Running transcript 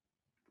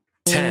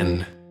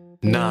10,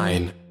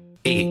 9,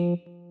 8,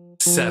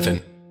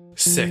 7,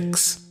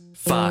 6,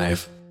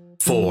 5,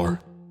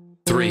 4,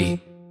 3,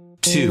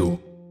 2,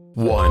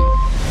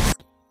 1.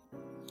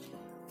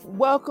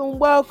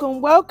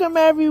 Welcome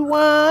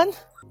everyone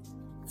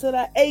to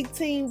the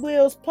 18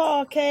 Wheels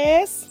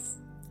podcast.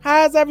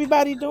 How's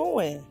everybody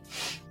doing?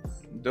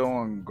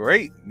 Doing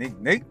great,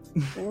 Nick.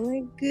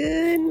 Doing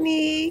good,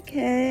 Nick.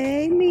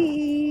 Hey,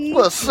 Nick.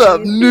 What's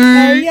up,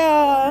 Nick?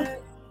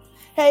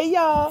 Hey,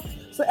 y'all.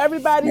 So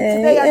everybody,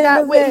 today I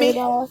got with me,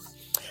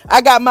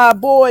 I got my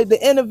boy, the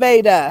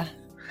innovator.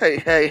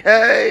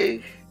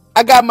 Hey.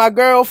 I got my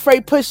girl,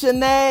 Frey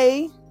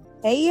Pushanay.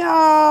 Hey,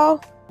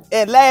 y'all.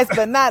 And last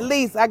but not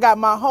least, I got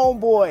my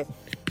homeboy,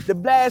 the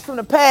blast from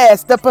the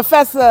past, the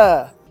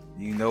professor.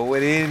 You know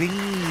what it is.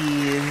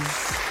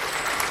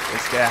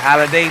 It's the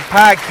holiday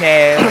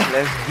podcast.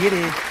 Let's get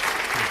it.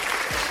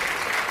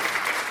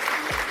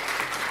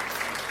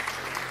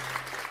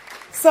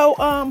 So,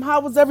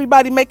 how was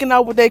everybody making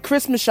out with their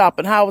Christmas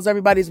shopping? How was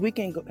everybody's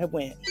weekend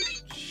went?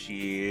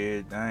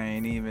 Shit, I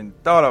ain't even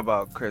thought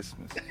about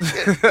Christmas.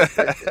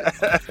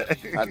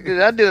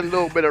 I did a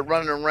little bit of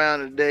running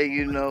around today,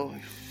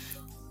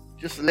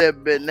 just a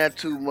little bit, not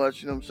too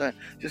much, you know what I'm saying?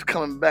 Just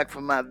coming back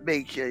from my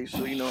vacation,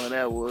 so you know how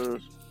that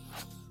was.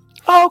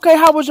 Oh, okay.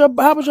 How was your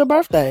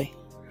birthday?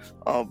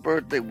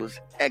 Birthday was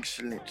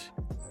excellent.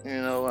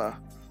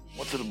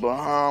 Went to the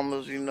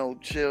Bahamas,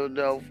 chilled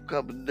out for a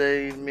couple of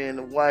days, me and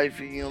the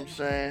wifey, you know what I'm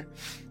saying?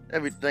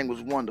 Everything was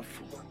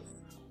wonderful.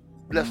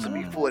 Blessed to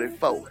be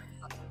 44.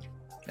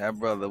 That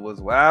brother was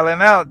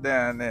wilding out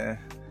down there.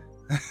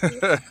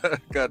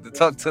 Got to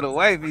talk to the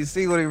wife, you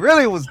see what he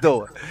really was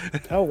doing.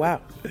 Oh,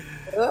 wow.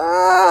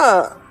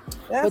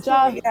 That's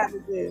y'all, what we got to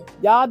do.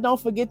 Y'all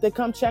don't forget to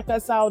come check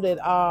us out at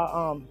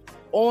our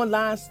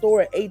online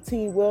store at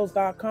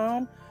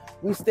 18wheels.com.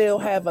 We still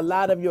have a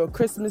lot of your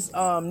Christmas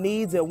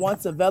needs at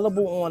once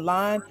available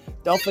online.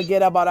 Don't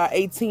forget about our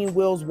 18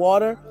 Wheels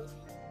water.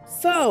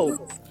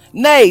 So,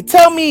 Nay,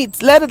 tell me,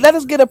 let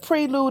us get a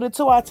prelude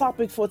into our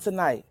topic for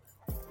tonight.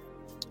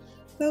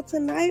 So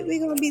tonight we're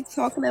going to be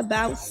talking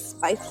about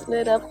spicing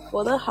it up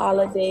for the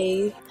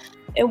holidays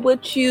and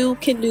what you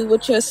can do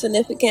with your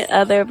significant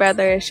other,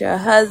 whether it's your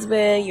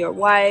husband, your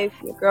wife,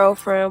 your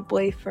girlfriend,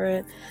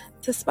 boyfriend,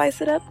 to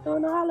spice it up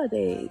during the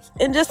holidays.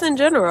 And just in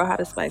general, how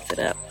to spice it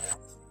up.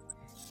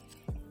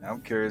 I'm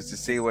curious to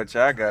see what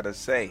y'all got to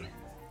say.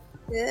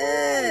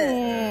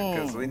 Yeah.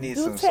 Because we need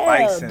some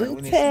spice in it.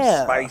 We need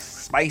some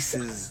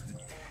spices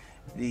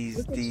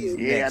these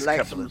next like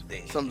couple of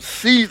days. Some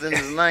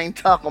seasonings, and I ain't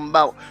talking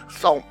about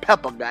salt and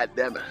pepper,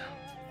 goddammit.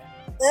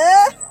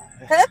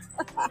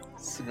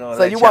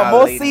 So you want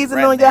more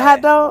seasoning on your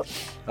hot dog?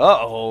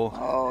 Uh-oh.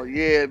 Oh,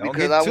 yeah, Don't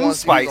because get I too want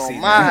spicy,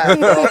 on my hot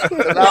dog.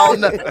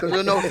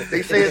 Because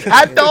they say it's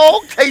hot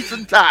dog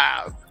tasting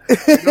time.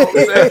 You know what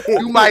I'm saying?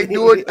 You might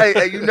do it.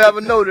 Hey, you never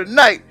know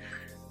tonight.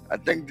 I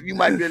think you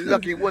might be a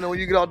lucky winner when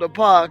you get on the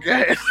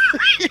podcast.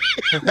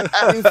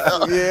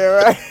 Yeah,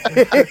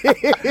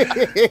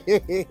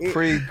 right.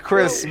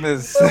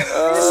 Pre-Christmas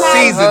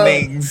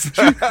seasonings.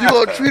 You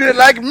gonna treat it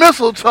like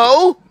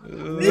mistletoe?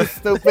 You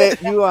stupid.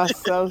 You are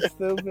so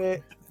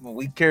stupid. Well,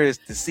 we curious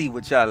to see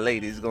what y'all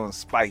ladies gonna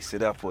spice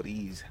it up for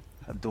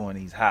during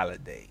these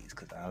holidays.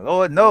 Because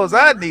Lord knows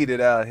I need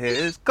it out here.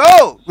 It's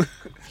cold.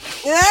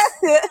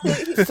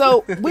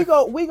 So we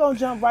gonna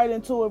jump right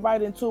into it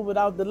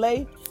without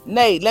delay.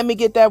 Nay, let me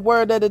get that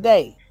word of the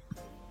day.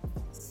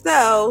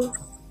 So,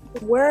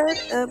 the word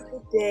of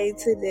the day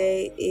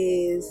today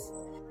is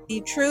be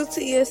true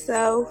to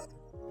yourself,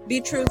 be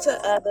true to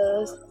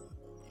others,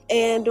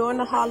 and during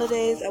the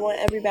holidays, I want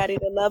everybody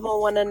to love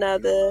on one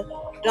another.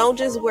 Don't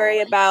just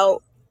worry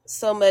about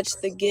so much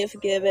the gift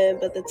giving,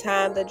 but the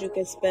time that you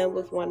can spend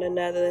with one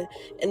another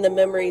and the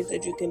memories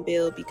that you can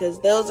build, because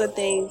those are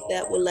things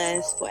that will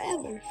last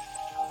forever.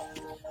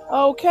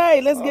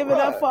 Okay, let's give it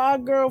up for our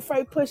girl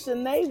Frey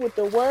Pushanay with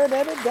the word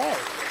of the day.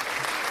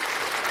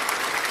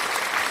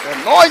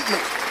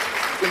 Anointment.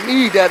 We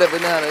need that every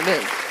now and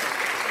then.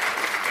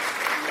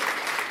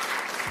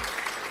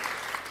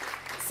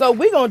 So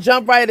we're going to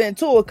jump right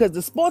into it because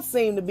the sports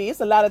seem to be, it's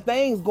a lot of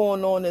things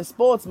going on in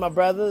sports, my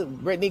brother.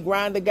 Brittany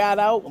Griner got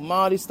out.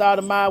 Marty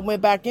Stoudemire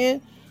went back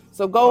in.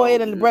 So go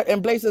ahead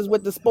and blaze us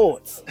with the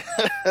sports.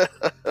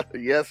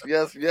 Yes.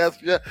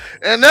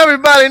 And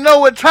everybody know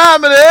what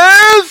time it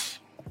is.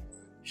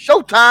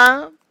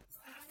 Showtime.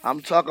 I'm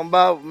talking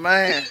about,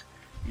 man,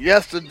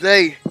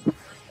 yesterday,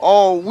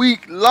 all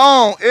week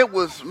long, it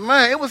was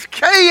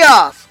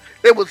chaos.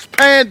 It was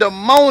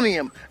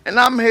pandemonium. And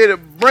I'm here to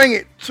bring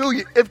it to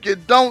you. If you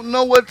don't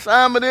know what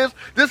time it is,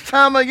 this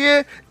time of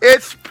year,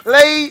 it's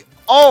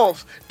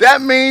playoffs.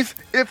 That means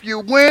if you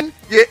win,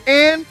 you're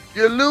in.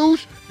 You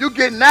lose, you're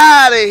getting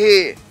out of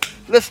here.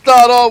 Let's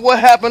start off what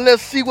happened.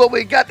 Let's see what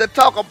we got to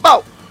talk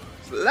about.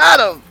 It's a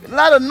lot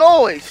of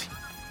noise.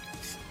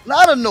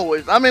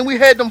 I mean, we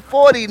had them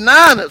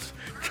 49ers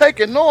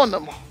taking on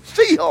them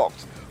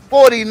Seahawks.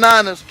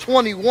 49ers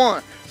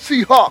 21,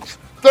 Seahawks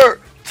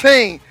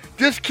 13.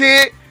 This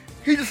kid,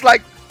 he just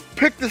like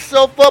picked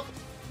himself up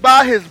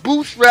by his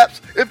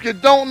bootstraps. If you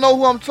don't know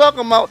who I'm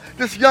talking about,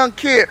 this young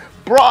kid,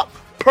 Brock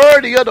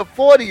Purdy of the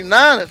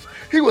 49ers.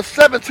 He was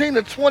 17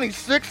 to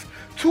 26,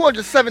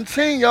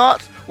 217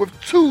 yards with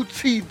 2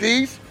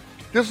 TDs.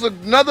 This is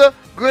another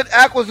good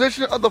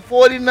acquisition of the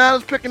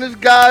 49ers, picking this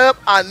guy up.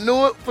 I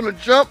knew it from the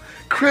jump.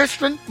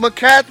 Christian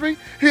McCaffrey,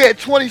 he had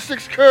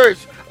 26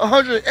 carries,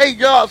 108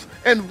 yards,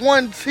 and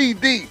 1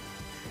 TD.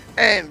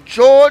 And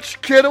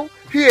George Kittle,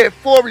 he had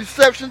 4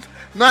 receptions,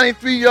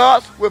 93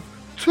 yards with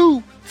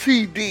 2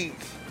 TDs.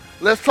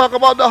 Let's talk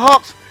about the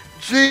Hawks.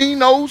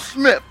 Geno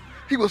Smith,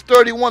 he was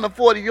 31 to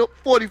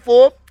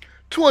 44,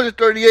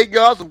 238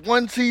 yards with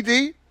 1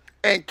 TD.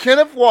 And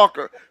Kenneth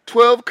Walker,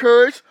 12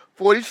 carries,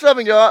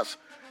 47 yards.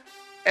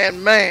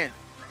 And man,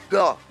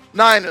 the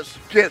Niners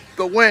get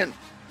the win.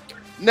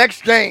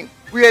 Next game,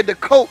 we had the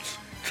Colts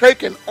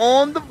taking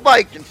on the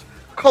Vikings.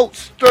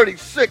 Colts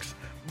 36,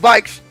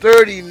 Vikes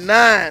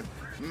 39.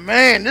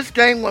 Man, this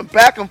game went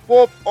back and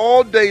forth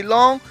all day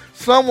long.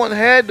 Someone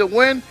had to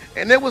win,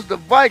 and it was the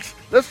Vikes.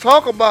 Let's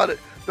talk about it.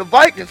 The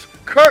Vikings,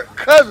 Kirk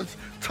Cousins,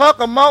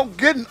 talking about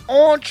getting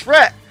on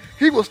track.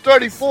 He was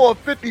 34 of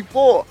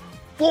 54,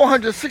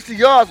 460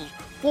 yards,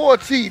 4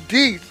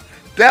 TDs.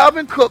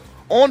 Dalvin Cook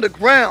on the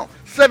ground,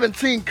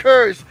 17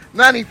 carries,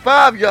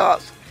 95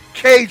 yards.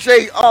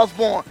 KJ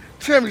Osborne,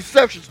 10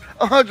 receptions,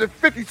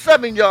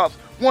 157 yards,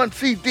 1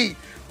 TD.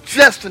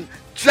 Justin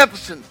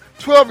Jefferson,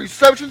 12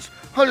 receptions,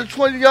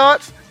 120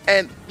 yards,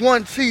 and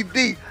 1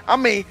 TD. I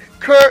mean,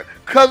 Kirk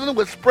Cousins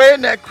was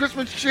spreading that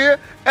Christmas cheer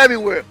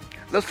everywhere.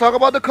 Let's talk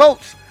about the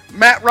Colts.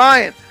 Matt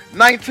Ryan,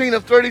 19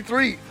 of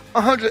 33,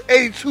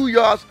 182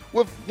 yards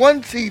with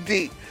 1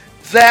 TD.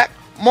 Zach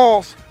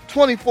Moss,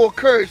 24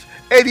 carries,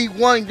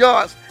 81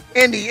 yards.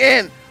 In the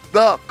end,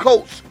 the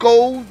Colts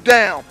go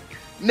down.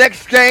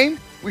 Next game,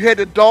 we had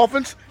the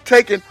Dolphins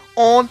taking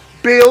on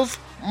Bills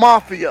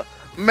Mafia.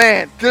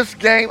 Man, this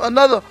game,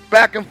 another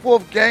back and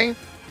forth game.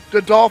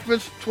 The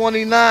Dolphins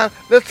 29.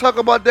 Let's talk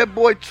about that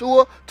boy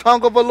Tua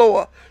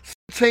Tagovailoa.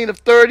 17 of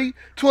 30,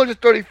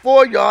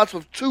 234 yards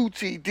with 2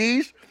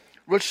 TDs.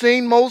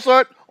 Rasheed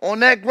Mostert on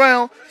that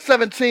ground,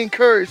 17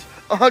 carries,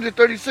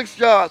 136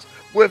 yards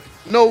with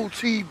no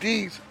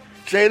TDs.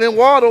 Jalen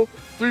Waddle,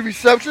 3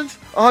 receptions,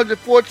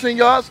 114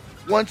 yards,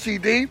 1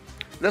 TD.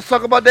 Let's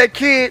talk about that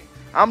kid.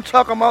 I'm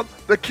talking about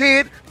the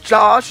kid,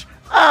 Josh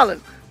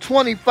Allen,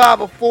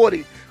 25 of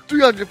 40,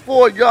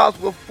 304 yards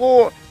with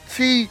 4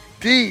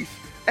 TDs.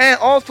 And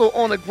also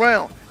on the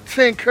ground,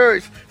 10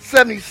 carries,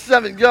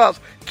 77 yards,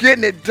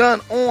 getting it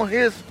done on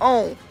his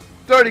own.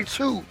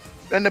 32,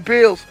 and the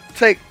Bills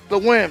take the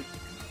win.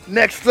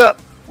 Next up,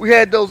 we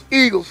had those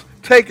Eagles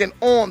taking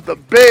on the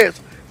Bears.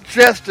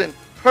 Justin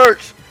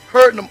Hurts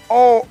hurting them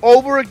all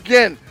over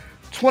again.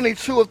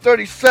 22 of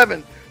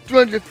 37,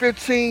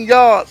 315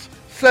 yards,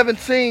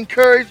 17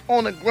 carries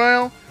on the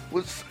ground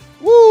with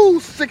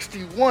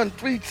 61,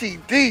 3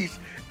 TDs.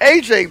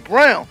 A.J.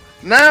 Brown,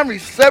 9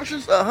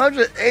 receptions,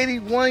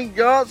 181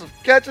 yards of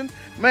catching.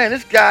 Man,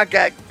 this guy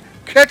got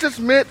catches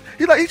mitt.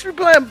 He should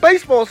be playing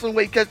baseball some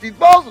way, catch these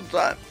balls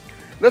sometimes.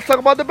 Let's talk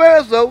about the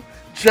Bears though.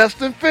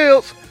 Justin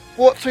Fields,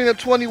 14 of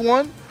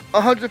 21,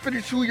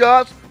 152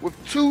 yards with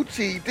 2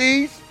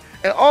 TDs,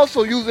 and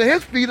also using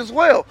his feet as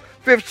well.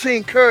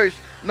 15 carries,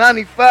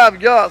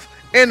 95 yards.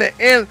 In the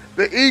end,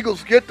 the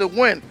Eagles get the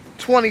win,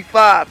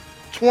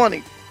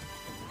 25-20.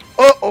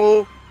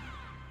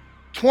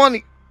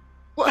 20.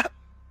 What?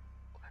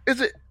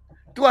 Is it?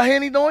 Do I hear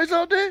any noise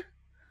out there?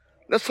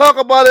 Let's talk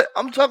about it.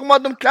 I'm talking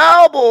about them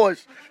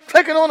Cowboys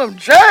taking on them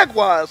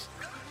Jaguars.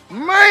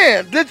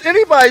 Man, did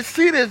anybody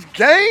see this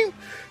game?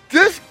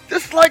 This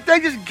like they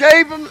just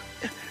gave them.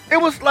 It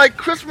was like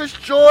Christmas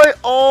joy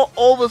all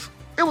over.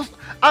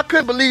 I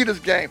couldn't believe this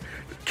game.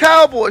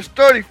 Cowboys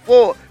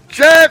 34,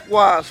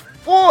 Jaguars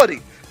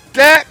 40.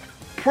 Dak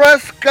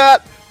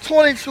Prescott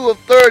 22 of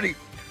 30,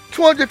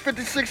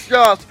 256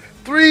 yards,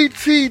 3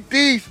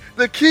 TDs.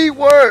 The key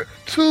word,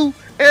 2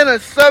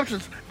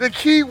 interceptions. The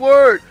key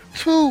word,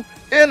 2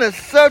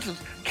 interceptions.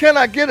 Can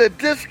I get a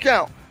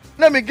discount?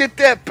 Let me get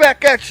that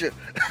back at you.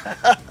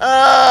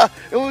 And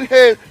we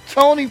had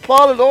Tony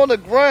Pollard on the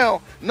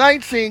ground,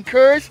 19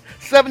 carries,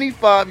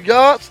 75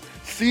 yards.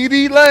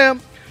 CeeDee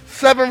Lamb,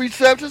 7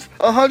 receptions,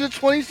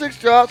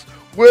 126 yards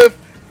with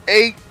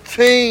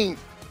 18.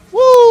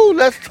 Woo!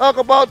 Let's talk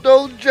about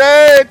those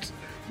Jags.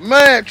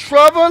 Man,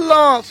 Trevor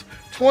Lawrence,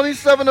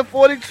 27 to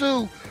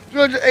 42,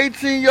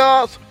 318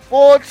 yards,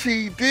 4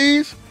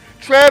 TDs.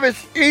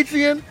 Travis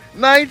Etienne,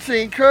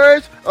 19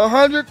 carries,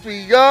 103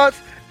 yards,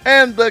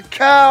 and the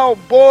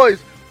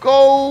Cowboys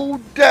go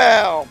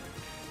down.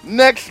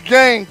 Next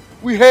game,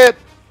 we had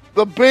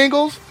the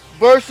Bengals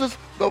versus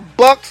the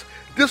Bucks.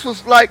 This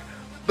was like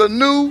the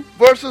new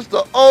versus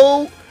the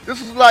old. This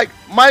was like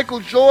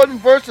Michael Jordan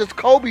versus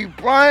Kobe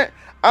Bryant.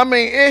 I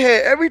mean, it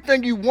had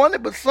everything you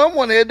wanted, but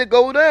someone had to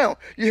go down.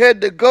 You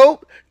had the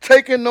GOAT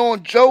taking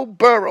on Joe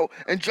Burrow,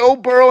 and Joe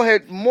Burrow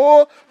had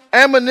more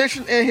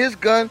ammunition in his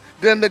gun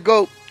than the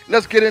GOAT.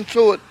 Let's get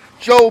into it.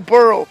 Joe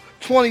Burrow,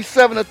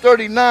 27 to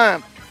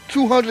 39,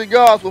 200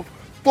 yards with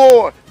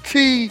 4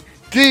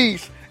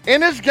 TDs.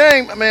 In this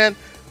game, man,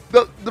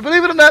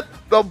 believe it or not,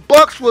 the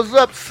Bucks was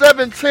up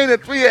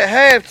 17-3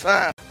 at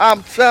halftime.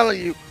 I'm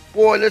telling you,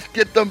 boy, let's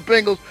get them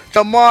Bengals.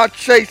 Jamar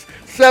Chase,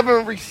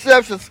 7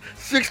 receptions,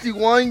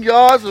 61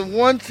 yards, and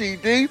 1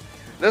 TD.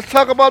 Let's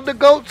talk about the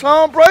GOAT,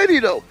 Tom Brady,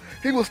 though.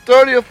 He was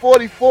 30 of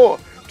 44,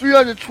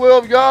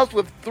 312 yards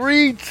with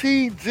 3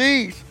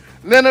 TDs.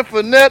 Leonard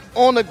Fournette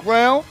on the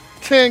ground,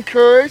 10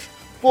 carries,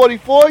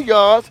 44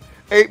 yards,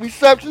 8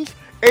 receptions,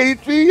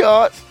 83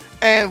 yards,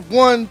 and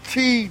 1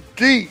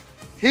 TD.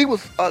 He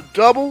was a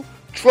double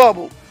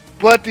trouble.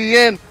 But at the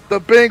end, the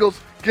Bengals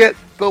get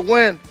the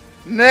win.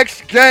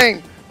 Next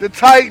game, the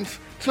Titans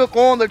took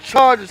on the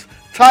Chargers.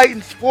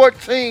 Titans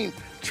 14,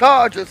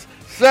 Chargers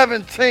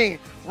 17.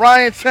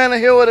 Ryan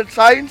Tannehill of the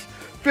Titans,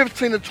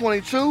 15 of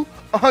 22,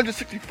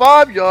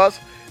 165 yards.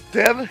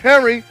 Devin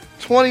Henry,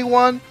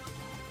 21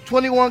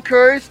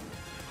 carries,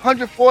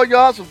 104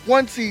 yards with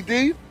 1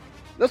 TD.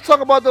 Let's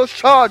talk about those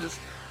Chargers.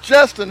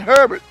 Justin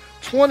Herbert,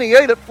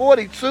 28 of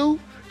 42,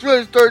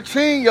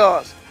 313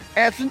 yards.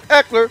 Anthony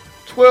Eckler,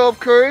 12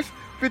 carries,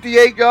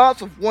 58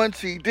 yards with 1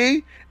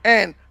 TD.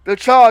 And the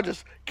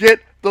Chargers get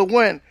the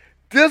win.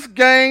 This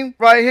game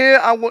right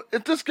here, it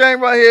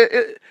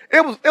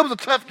was a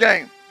tough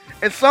game.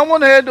 And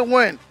someone had to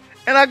win.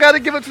 And I got to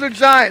give it to the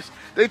Giants.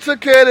 They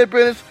took care of their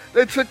business.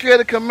 They took care of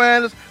the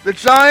Commanders. The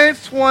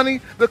Giants 20,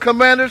 the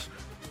Commanders,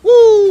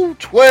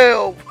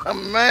 12.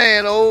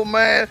 Man, oh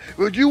man.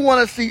 Would you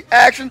want to see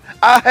action?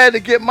 I had to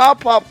get my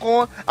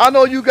popcorn. I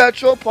know you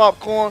got your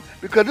popcorn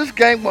because this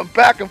game went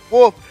back and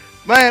forth.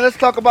 Man, let's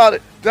talk about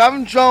it.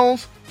 Davin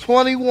Jones,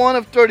 21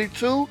 of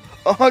 32,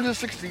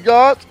 160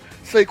 yards.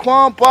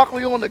 Saquon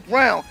Barkley on the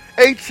ground,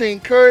 18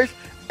 carries,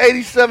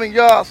 87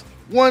 yards,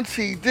 1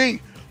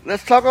 TD.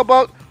 Let's talk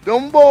about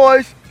them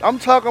boys. I'm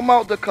talking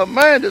about the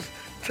Commanders.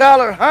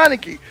 Tyler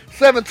Heineke,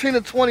 17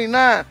 of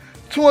 29,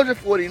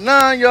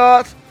 249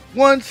 yards,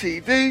 1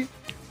 TD.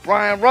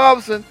 Brian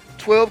Robinson,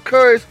 12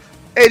 carries,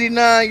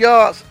 89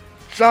 yards.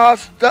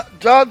 Josh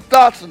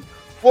Dotson,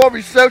 4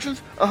 receptions,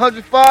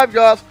 105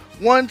 yards,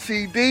 1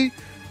 TD.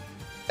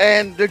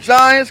 And the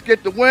Giants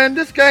get the win.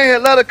 This game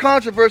had a lot of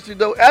controversy,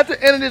 though. At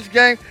the end of this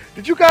game,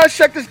 did you guys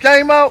check this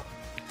game out?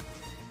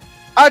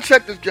 I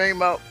checked this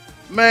game out.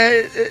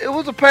 Man, it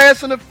was a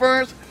pass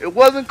interference. It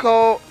wasn't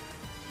called.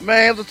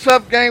 Man, it was a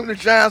tough game, and the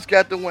Giants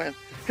got the win.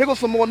 Here goes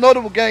some more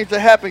notable games that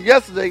happened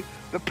yesterday.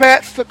 The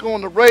Pats took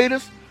on the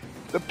Raiders.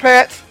 The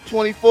Pats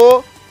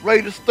 24,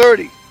 Raiders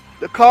 30.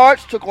 The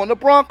Cards took on the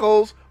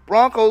Broncos.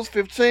 Broncos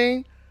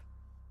 15.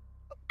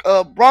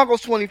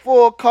 Broncos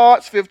 24,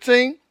 Cards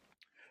 15.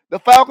 The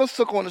Falcons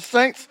took on the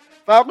Saints.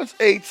 Falcons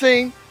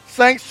 18,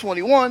 Saints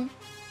 21.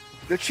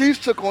 The Chiefs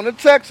took on the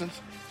Texans.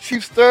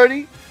 Chiefs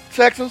 30,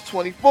 Texans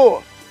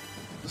 24.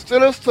 The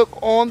Steelers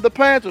took on the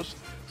Panthers.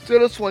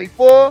 Steelers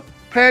 24,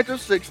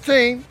 Panthers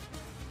 16.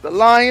 The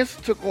Lions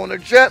took on the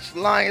Jets.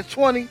 Lions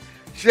 20,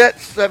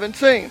 Jets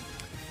 17.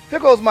 Here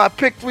goes my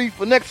pick 3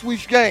 for next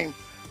week's game.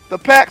 The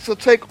Packs will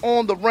take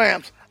on the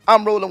Rams.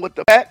 I'm rolling with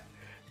the Pack.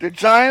 The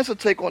Giants will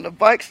take on the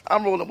Vikes.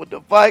 I'm rolling with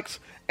the Vikes.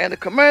 And the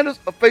Commanders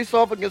will face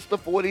off against the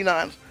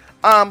 49ers.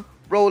 I'm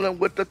rolling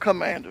with the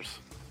Commanders.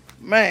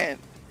 Man,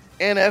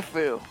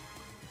 NFL.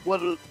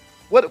 What a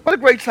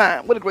great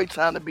time. What a great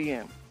time to be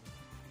in.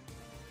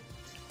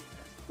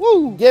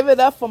 Woo. Give it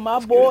up for my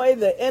boy,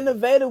 the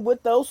innovator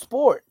with those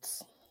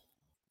sports.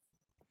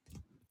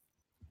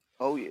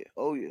 Oh, yeah.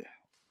 Oh, yeah.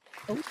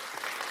 Them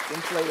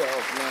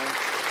playoffs, man.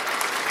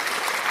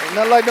 Ain't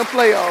nothing like them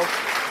playoffs.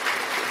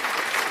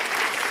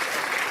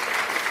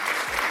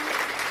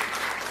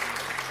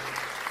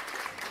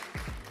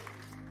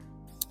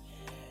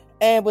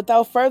 And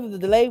without further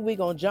delay, we're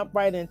going to jump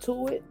right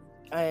into it.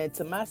 And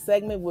to my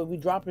segment where we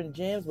dropping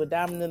gems with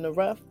Diamond in the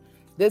Rough.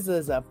 This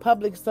is a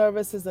public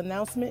services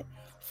announcement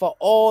for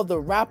all the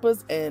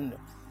rappers and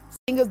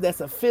singers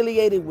that's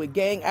affiliated with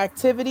gang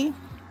activity.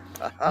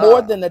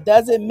 More than a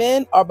dozen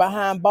men are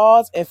behind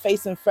bars and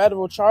facing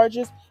federal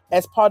charges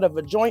as part of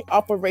a joint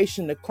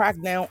operation to crack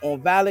down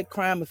on violent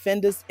crime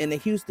offenders in the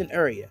Houston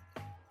area.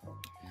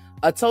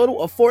 A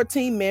total of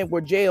 14 men were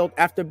jailed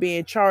after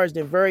being charged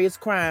in various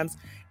crimes,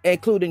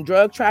 including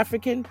drug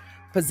trafficking,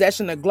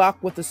 possession of Glock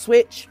with a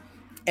switch,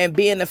 and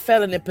being a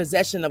felon in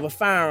possession of a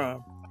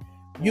firearm.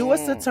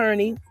 U.S.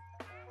 Attorney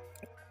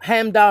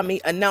Hamdani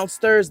announced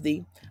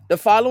Thursday the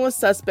following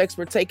suspects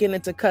were taken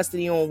into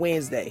custody on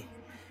Wednesday: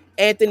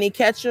 Anthony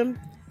Ketchum,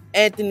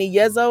 Anthony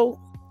Yezo,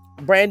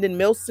 Brandon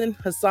Milson,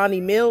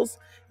 Hassani Mills,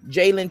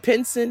 Jalen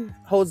Pinson,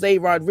 Jose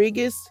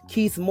Rodriguez,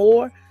 Keith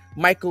Moore,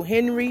 Michael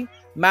Henry,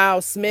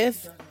 Miles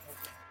Smith,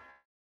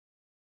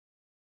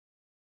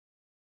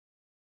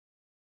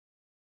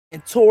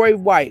 and Torrey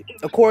White,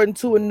 according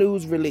to a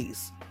news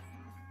release.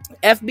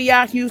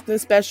 FBI Houston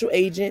Special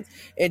Agent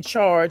in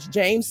charge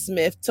James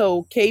Smith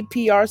told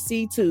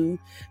KPRC2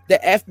 the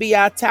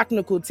FBI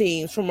technical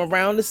teams from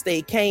around the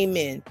state came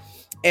in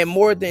and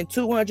more than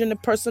 200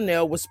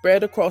 personnel were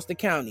spread across the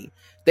county.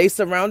 They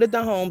surrounded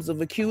the homes of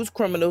accused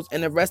criminals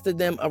and arrested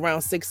them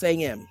around 6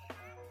 a.m.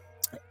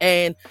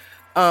 And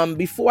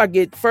before I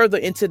get further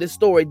into the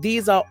story,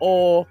 these are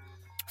all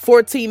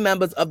 14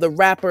 members of the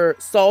rapper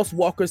Sauce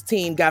Walker's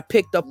team got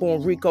picked up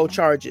on RICO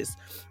charges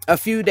a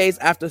few days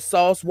after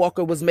Sauce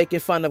Walker was making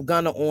fun of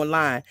Gunna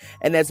online.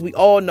 And as we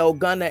all know,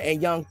 Gunna and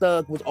Young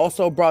Thug was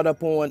also brought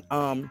up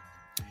on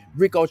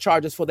RICO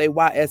charges for their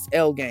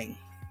YSL gang.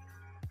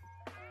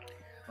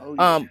 Oh,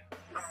 yeah.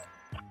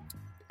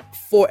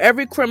 For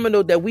every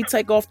criminal that we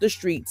take off the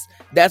streets,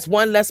 that's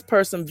one less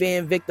person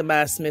being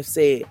victimized, Smith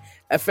said.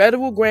 A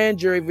federal grand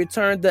jury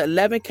returned the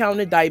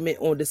 11-count indictment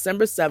on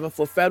December 7th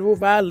for federal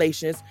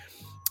violations,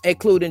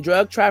 including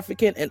drug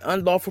trafficking and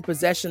unlawful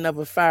possession of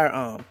a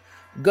firearm.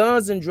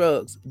 Guns and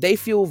drugs, they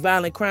fuel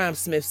violent crime,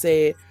 Smith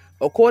said.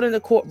 According to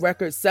court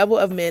records, several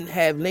of men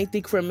have lengthy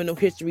criminal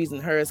histories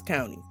in Harris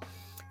County.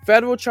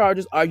 Federal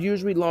charges are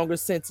usually longer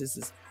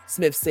sentences,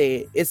 Smith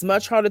said. It's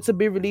much harder to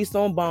be released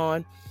on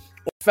bond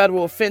on the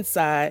federal offense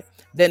side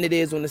than it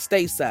is on the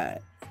state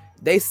side.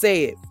 They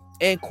said,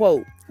 end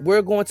quote,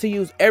 we're going to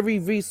use every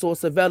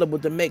resource available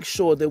to make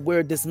sure that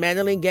we're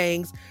dismantling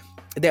gangs,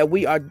 that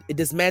we are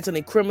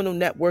dismantling criminal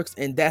networks,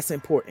 and that's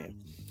important.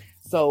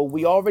 So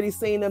we already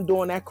seen them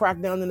doing that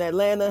crackdown in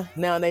Atlanta.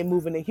 Now they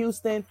moving to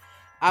Houston.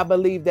 I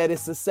believe that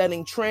it's a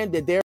setting trend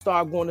that they're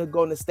start going to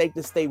go to state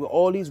with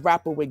all these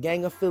rappers with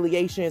gang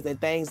affiliations and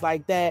things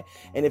like that.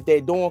 And if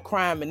they're doing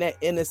crime in that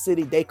inner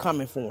city, they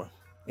coming for them.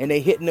 And they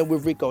hitting them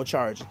with RICO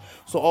charges.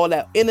 So all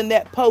that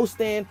internet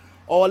posting,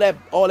 all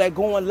that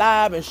going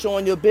live and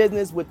showing your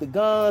business with the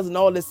guns and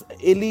all this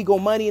illegal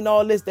money and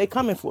all this, they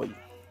coming for you.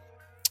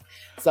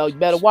 So you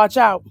better watch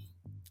out.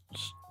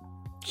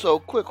 So,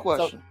 quick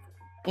question.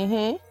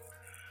 Mm-hmm.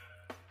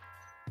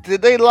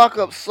 Did they lock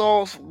up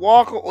Sauce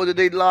Walker or did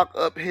they lock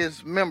up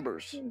his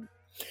members?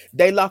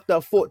 They locked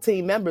up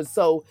 14 members.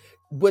 So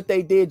what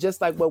they did, just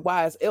like with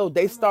YSL,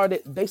 they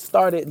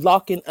started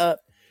locking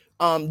up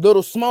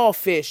little small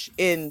fish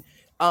in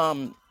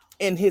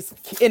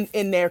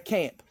their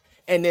camp.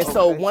 And then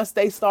so once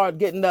they started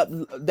getting up,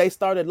 they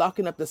started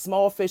locking up the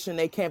small fish in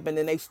their camp, and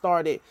then they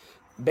started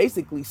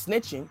basically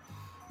snitching.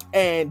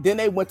 And then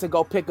they went to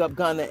go pick up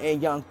Gunna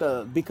and Young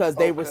Thug because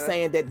they were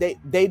saying that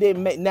they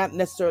didn't not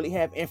necessarily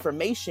have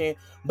information,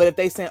 but if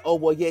they saying, oh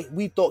well, yeah,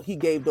 we thought he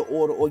gave the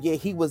order, or yeah,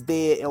 he was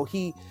there, or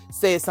he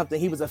said something,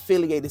 he was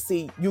affiliated.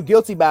 See, you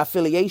guilty by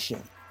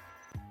affiliation.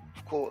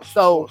 Of course.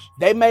 So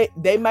they may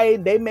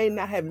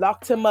not have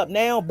locked him up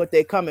now, but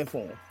they're coming for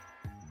him.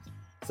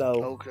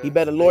 So he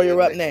better lawyer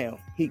up now.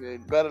 He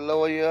better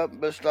lawyer up.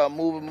 Better start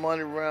moving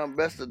money around.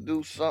 Best to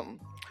do something.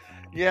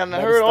 Yeah, and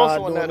I heard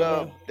also in that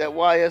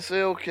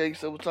YSL case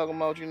that we're talking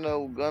about,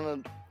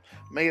 Gunna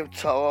may have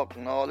talked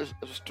and all this.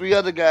 There's 3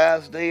 other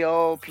guys. They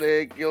all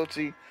pled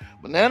guilty,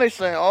 but now they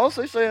saying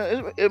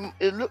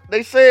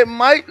they say it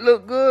might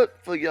look good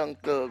for Young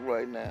Thug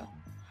right now.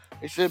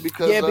 They said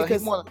because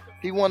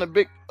he won a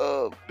big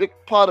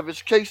part of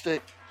his case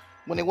that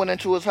when they went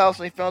into his house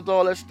and they found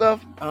all that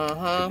stuff.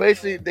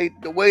 Basically,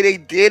 the way they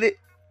did it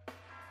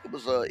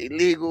was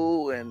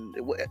illegal, and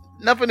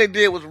nothing they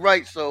did was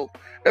right. So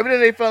everything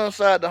they found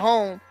inside the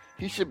home,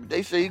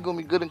 they say he's gonna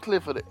be good and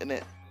clear for in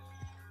that.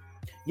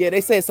 Yeah,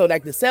 they said so.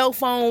 Like the cell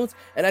phones,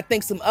 and I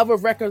think some other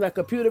records, like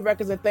computer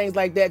records and things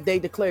like that, they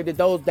declared that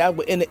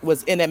that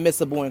was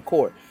inadmissible in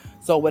court.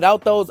 So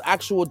without those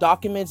actual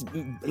documents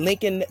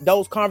linking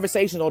those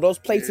conversations or those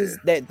places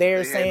that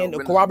they're saying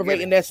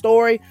corroborating that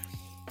story,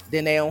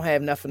 then they don't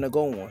have nothing to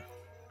go on.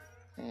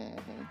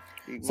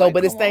 So,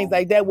 but it's things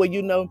like that where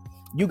you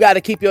got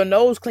to keep your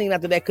nose clean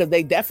after that, because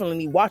they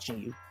definitely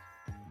watching you.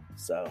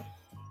 So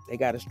they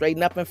got to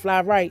straighten up and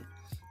fly right.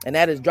 And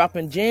that is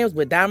dropping gems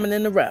with Diamond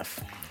in the Rough.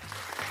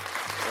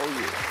 Oh,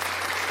 yeah.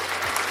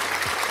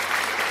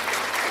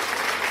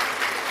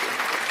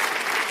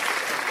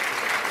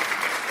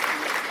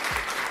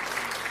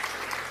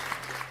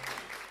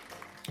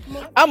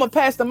 I'm going to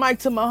pass the mic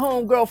to my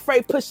homegirl,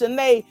 Frey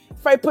Pushanay.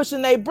 Frey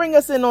Pushanay, bring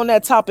us in on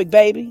that topic,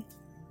 baby.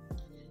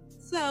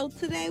 So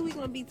today we're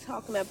going to be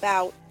talking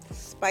about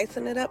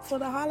spicing it up for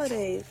the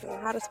holidays,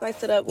 and how to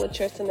spice it up with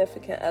your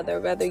significant other,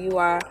 whether you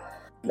are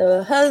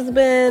the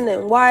husband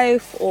and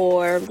wife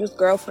or just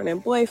girlfriend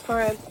and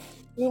boyfriend.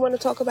 We want to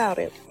talk about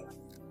it.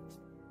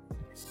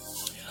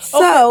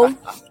 So,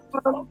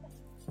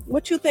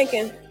 what you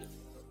thinking?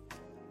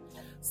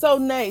 So,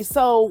 Nay,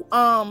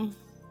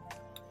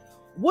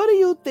 what do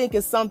you think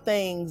is some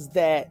things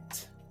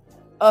that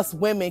us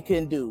women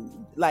can do?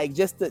 Like,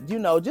 just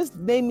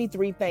name me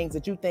 3 things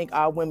that you think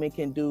our women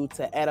can do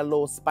to add a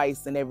little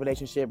spice in their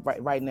relationship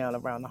right now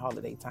around the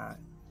holiday time.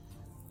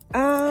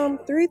 3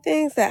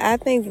 things that I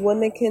think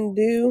women can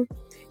do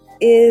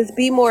is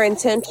be more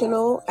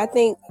intentional. I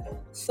think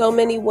so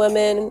many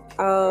women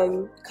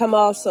come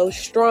off so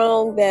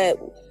strong that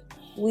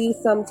we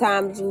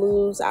sometimes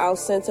lose our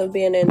sense of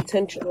being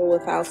intentional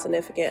with our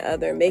significant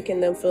other,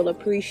 making them feel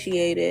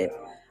appreciated.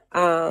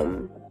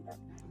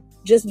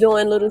 Just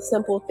doing little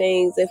simple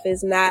things. If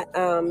it's not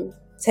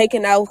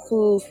taking out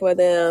food for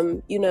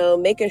them,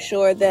 making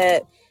sure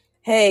that,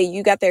 hey,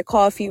 you got their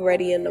coffee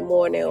ready in the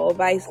morning, or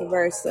vice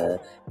versa.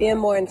 Being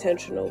more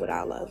intentional with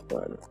our loved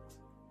ones.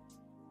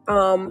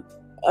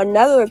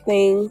 Another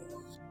thing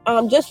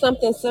Just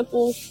something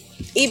simple.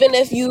 Even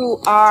if you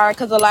are,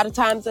 because a lot of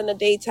times in the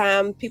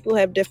daytime, people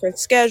have different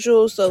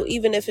schedules. So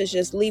even if it's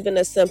just leaving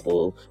a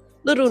simple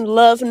little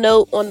love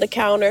note on the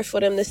counter for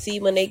them to see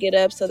when they get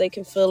up so they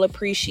can feel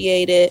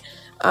appreciated.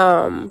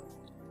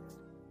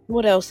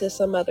 What else is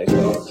some other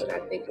things that I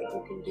think that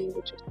you can do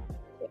with your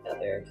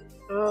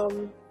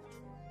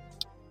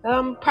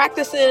other?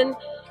 Practicing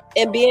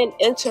and being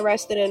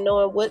interested in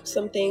knowing what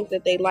some things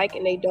that they like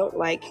and they don't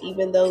like,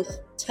 even those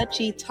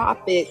touchy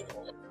topics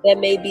that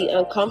may be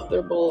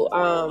uncomfortable.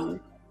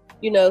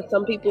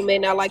 Some people may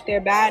not like their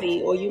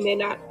body, or you may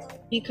not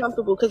be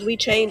comfortable, because we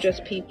change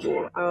as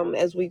people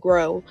as we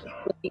grow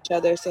with each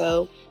other.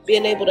 So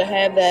being able to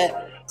have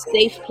that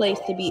safe place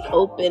to be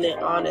open and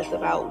honest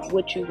about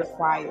what you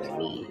require and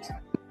need.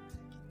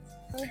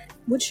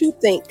 What you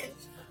think?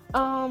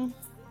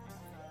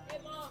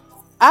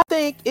 I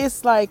think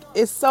it's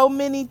so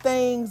many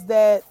things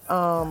that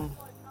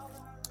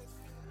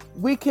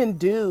we can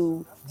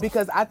do,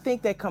 because I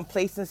think that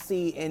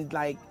complacency and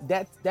like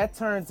that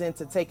turns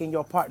into taking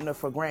your partner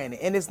for granted,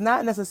 and it's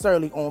not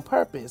necessarily on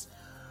purpose,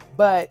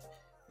 but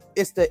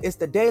it's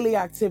the daily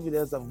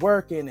activities of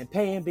working and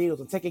paying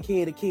bills and taking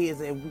care of the kids,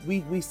 and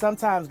we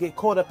sometimes get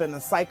caught up in the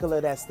cycle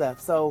of that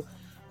stuff. So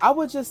I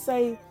would just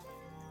say,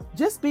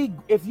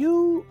 if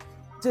you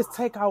just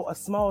take out a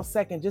small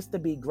second just to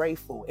be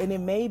grateful, and it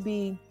may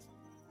be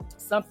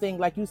something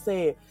like you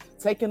said,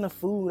 taking the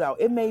food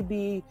out. It may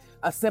be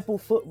a simple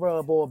foot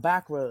rub or a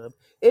back rub.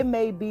 It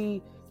may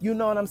be, you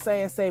know what I'm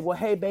saying, say, well,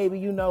 hey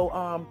baby,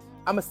 I'm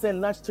gonna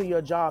send lunch to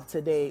your job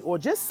today, or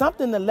just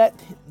something to let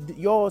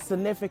your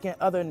significant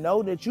other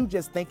know that you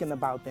just thinking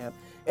about them.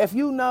 If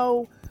you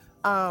know,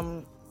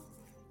 I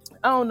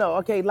don't know.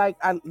 Okay, like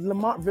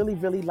Lamont really,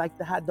 really liked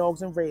the hot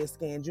dogs and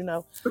Redskins.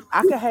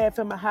 I could have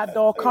him a hot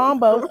dog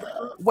combo,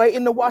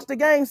 waiting to watch the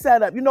game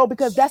set up.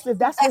 Because if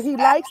that's what he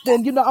likes,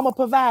 then I'm gonna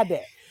provide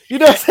that. You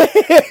know what I'm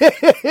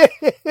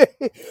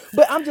saying?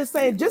 But I'm just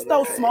saying, just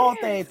those small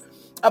things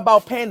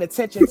about paying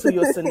attention to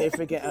your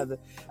significant other.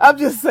 I'm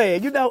just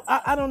saying,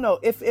 I don't know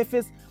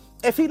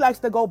if he likes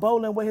to go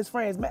bowling with his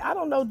friends, man, I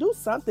don't know, do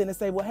something and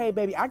say, well, hey,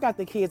 baby, I got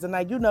the kids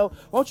tonight.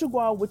 Won't you go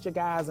out with your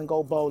guys and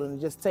go bowling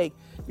and just take,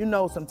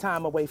 some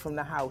time away from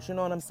the house? You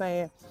know what I'm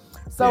saying?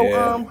 So,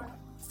 Yeah.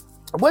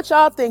 What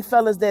y'all think,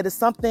 fellas, that is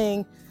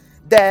something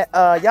that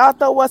y'all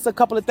throw us a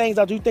couple of things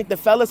that you think the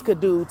fellas could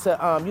do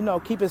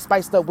to, keep it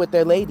spiced up with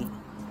their lady?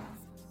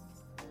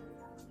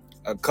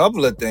 A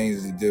couple of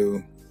things to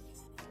do.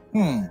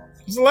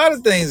 There's a lot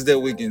of things that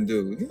we can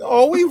do.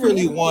 All we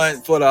really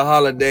want for the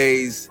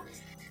holidays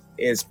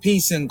is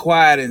peace and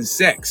quiet and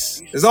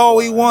sex. That's all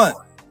we want.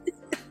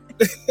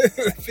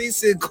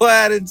 Peace and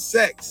quiet and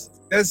sex.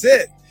 That's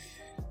it.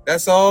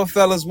 That's all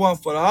fellas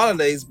want for the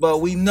holidays. But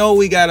we know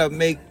we gotta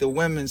make the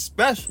women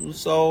special.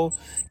 So,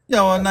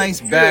 a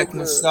nice back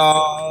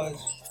massage,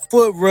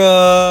 foot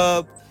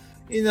rub,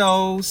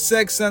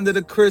 sex under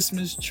the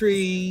Christmas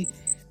tree,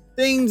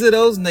 things of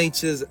those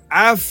natures.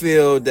 I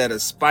feel that'll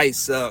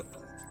spice up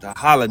the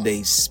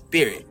holiday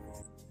spirit.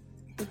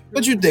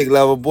 What you think,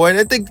 lover boy?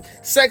 I think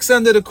sex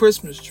under the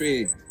Christmas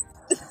tree.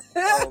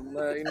 Oh,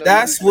 man,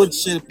 That's what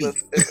should be.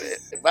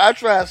 If I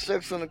try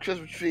sex on the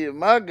Christmas tree in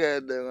my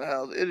goddamn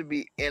house, it'd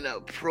be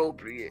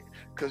inappropriate.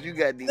 Cause you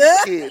got these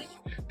kids.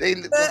 They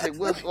gonna say,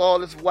 what's all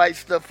this white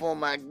stuff on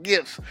my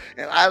gifts?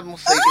 And I'm gonna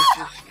say, it's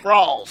just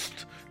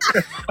frost.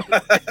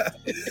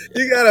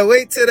 You gotta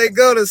wait till they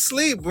go to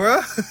sleep,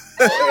 bro.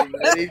 Hey,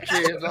 man, these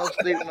kids don't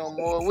sleep no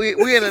more.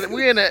 We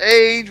in an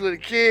age where the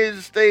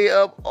kids stay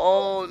up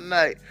all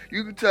night.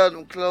 You can tell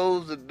them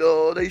close the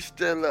door, they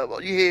still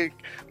up. You hear,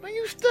 man,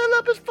 you still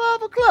up? It's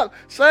 5 o'clock.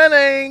 Santa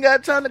ain't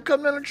got time to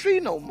come down the tree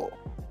no more.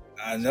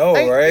 I know,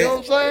 right? You know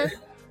what I'm saying?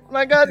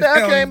 Like,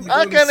 goddamn,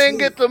 I can't even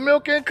get the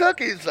milk and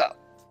cookies out.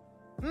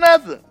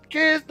 Nothing.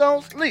 Kids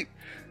don't sleep.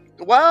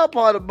 The wild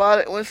part about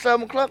it, when it's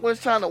 7 o'clock, when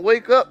it's time to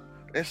wake up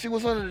and see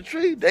what's under the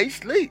tree, they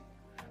sleep.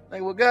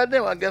 Like, well,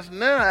 goddamn, I guess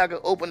now I can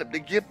open up the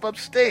gift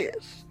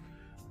upstairs.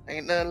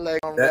 Ain't nothing like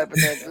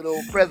unwrapping that good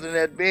old present in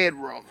that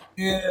bedroom.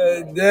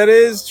 Yeah, that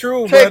is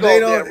true, Take but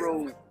they off that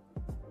robe.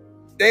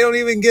 They don't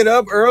even get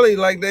up early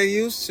like they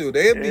used to.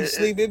 They'll be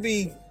sleep. It'd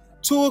be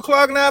 2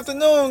 o'clock in the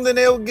afternoon, then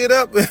they'll get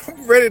up and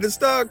ready to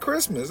start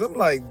Christmas. I'm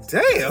like,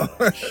 damn.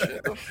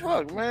 Shit, the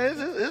fuck, man?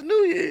 It's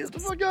New Year's. The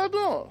fuck y'all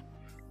doing?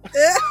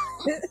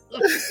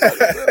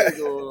 What's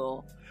going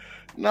on?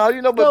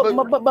 No,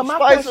 but my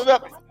spice question, it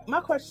up. My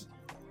question.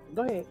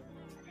 Go ahead.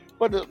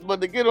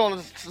 But to get on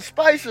to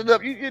spice it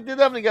up, you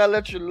definitely gotta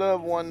let your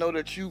loved one know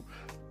that you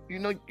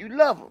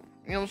love them.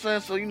 You know what I'm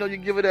saying? So you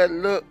give it that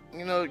look.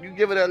 You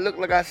give it that look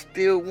like I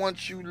still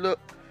want you look,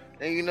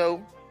 and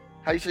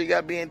how you say you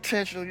gotta be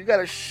intentional. You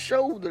gotta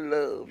show the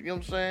love. You know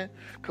what I'm saying?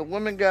 Cause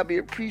women gotta be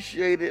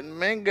appreciated and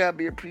men gotta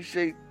be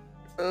appreciated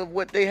of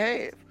what they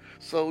have.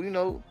 So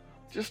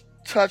just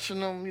touching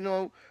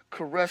them,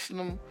 caressing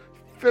them,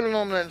 feeling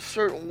them in a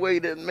certain way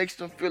that makes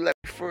them feel like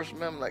first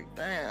man. I'm like,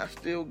 damn, I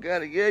still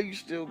got it. Yeah, you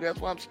still got it. That's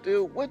why I'm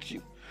still with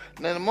you.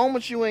 Now, the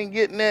moment you ain't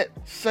getting that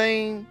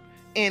same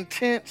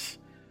intense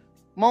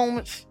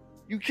moments,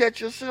 you catch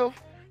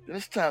yourself, then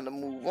it's time to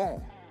move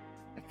on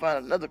and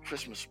find another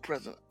Christmas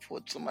present for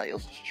somebody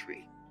else's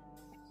tree.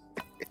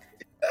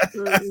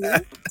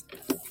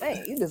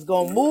 Man, you just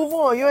gonna move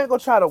on. You ain't gonna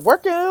try to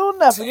work it on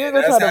nothing. You ain't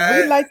gonna That's try to how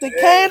relight the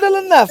candle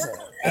or nothing.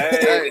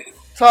 Hey,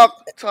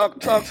 talk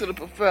to the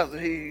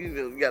professor.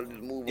 You gotta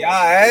just move on.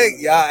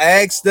 Y'all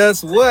asked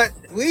us what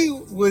we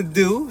would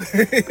do.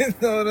 You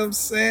know what I'm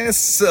saying?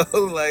 So,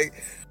 like,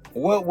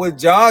 what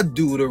would y'all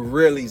do to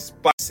really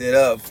spice it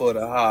up for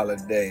the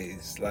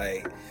holidays?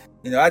 Like,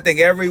 I think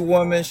every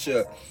woman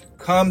should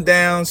come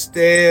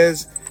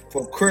downstairs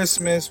for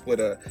Christmas with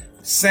a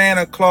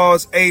Santa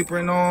Claus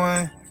apron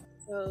on.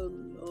 Oh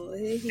Lord,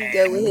 here he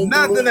go with his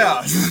Nothing movie.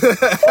 else.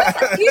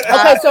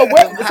 Okay, so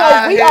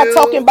we are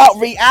talking about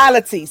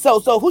reality. So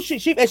who she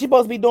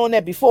supposed to be doing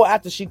that before or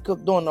after she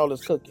doing all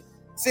this cooking?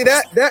 See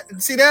that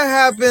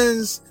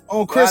happens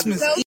on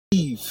Christmas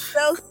Eve.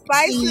 So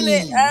spicing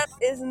it up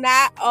is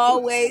not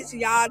always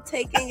y'all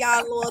taking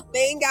y'all little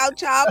thing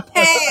out y'all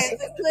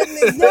pants and putting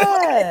it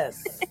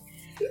Yes.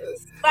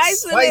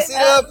 Spice it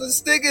up and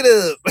stick it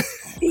up.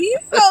 He's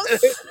so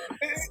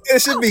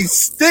It should be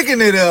sticking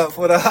it up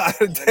for the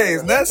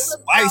holidays, not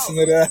spicing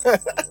it up.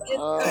 It's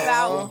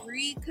about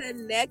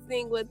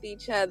reconnecting with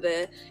each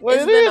other. Well,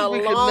 It's it been is a long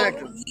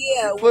reconnecting.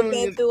 year. We've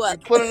been through You're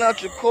pulling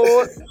out your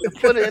cord and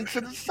put it into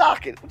the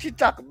socket. What you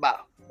talking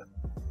about?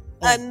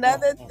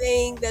 Another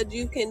thing that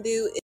you can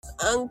do is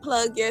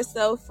unplug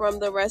yourself from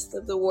the rest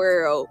of the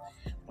world.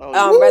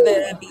 Whether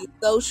that be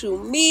social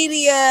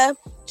media,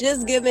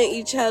 just giving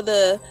each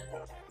other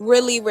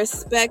really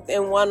respect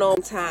and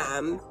one-on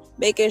time,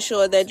 making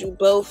sure that you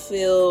both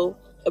feel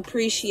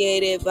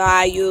appreciated,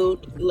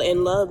 valued,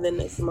 and loved in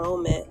this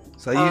moment.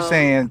 So you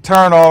saying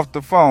turn off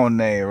the phone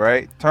there,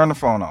 right? Turn the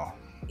phone off.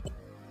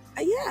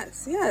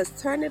 Yes,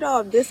 turn it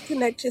off.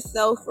 Disconnect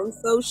yourself from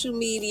social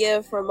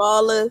media, from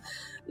all of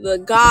the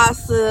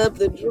gossip,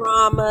 the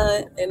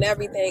drama, and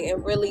everything,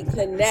 and really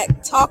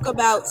connect. Talk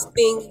about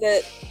things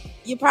that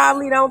you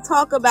probably don't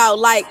talk about,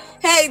 like,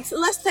 hey,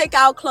 let's take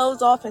our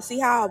clothes off and see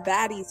how our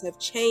bodies have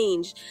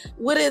changed.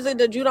 What is it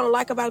that you don't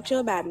like about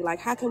your body? Like,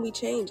 how can we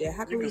change it?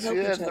 How can we help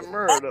each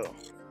other?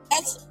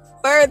 That's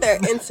further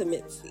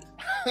intimacy.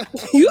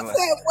 You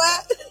said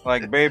what?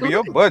 Like, baby,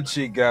 your butt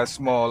cheek got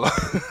smaller.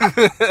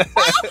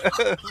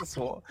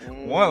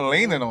 One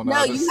leaning on the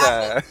other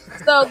side.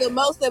 So the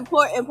most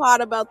important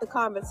part about the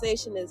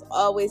conversation is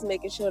always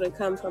making sure to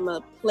come from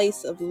a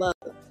place of love.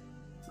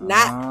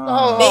 Not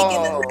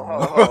making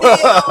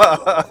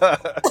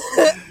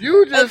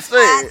You just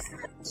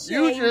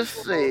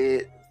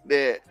said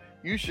that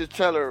you should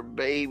tell her,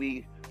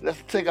 baby,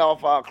 let's take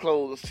off our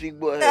clothes and see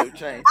what has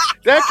changed.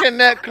 That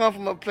cannot come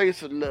from a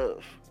place of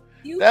love.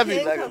 That'd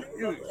be like come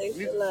from a place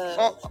of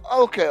love.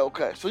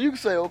 Okay. So you can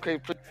say,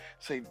 okay,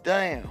 say,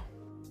 damn.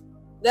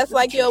 That's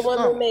like your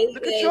woman may say,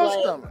 look at your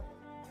stomach.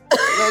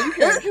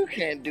 No, you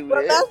can't do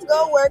that. Let's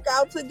go work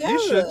out together. You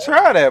should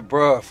try that,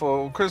 bro,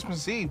 for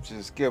Christmas Eve.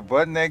 Just get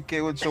butt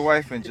naked with your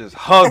wife and just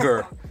hug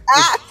her.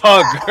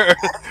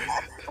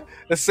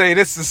 Let's say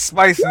this is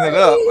spicing it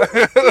up.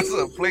 This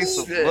is a place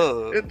of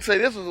love. Say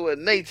this is what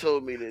Nate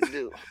told me to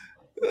do.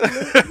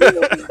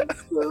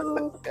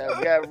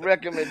 Got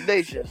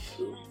recommendations.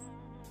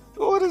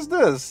 What is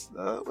this?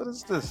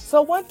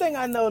 So one thing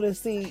I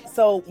noticed,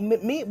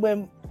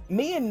 when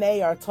me and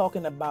Nay are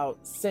talking about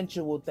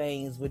sensual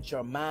things with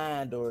your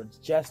mind or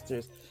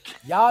gestures,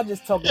 y'all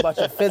just talk about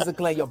your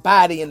physical and your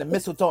body and the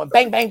mistletoe and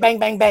bang, bang, bang,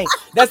 bang, bang.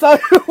 That's all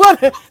you want.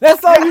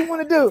 That's all you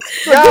want to do.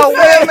 So y'all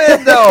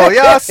women, though,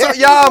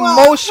 y'all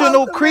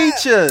emotional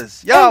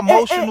creatures. Y'all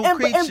emotional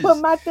creatures. But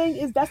my thing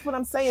is, that's what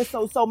I'm saying.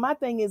 So my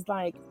thing is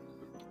like,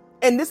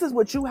 and this is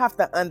what you have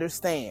to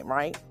understand,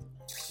 right?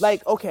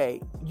 Like, okay,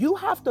 you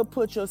have to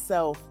put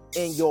yourself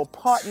in your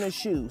partner's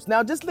shoes.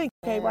 Now, just think,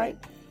 okay, right?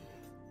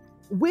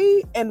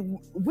 We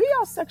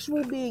are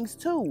sexual beings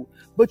too,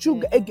 but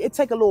it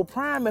take a little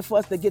primer for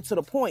us to get to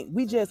the point.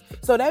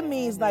 So that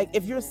means, like,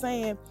 if you're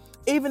saying,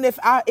 even if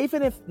I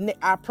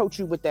approach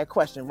you with that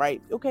question, right?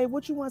 Okay,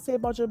 what you want to say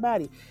about your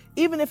body?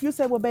 Even if you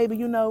say, well, baby,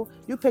 you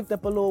picked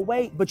up a little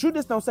weight, but you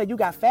just don't say you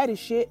got fat as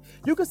shit.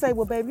 You could say,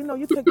 well, baby,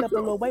 you picked up a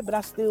little weight, but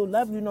I still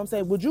love you. You know what I'm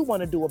saying? What you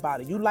want to do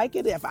about it? You like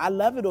it? If I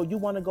love it, or you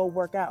want to go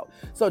work out?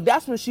 So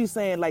that's what she's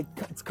saying, like,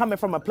 it's coming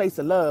from a place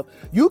of love.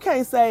 You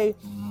can't say,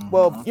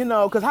 well,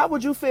 because how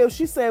would you feel?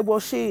 She said, well,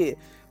 shit,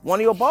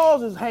 one of your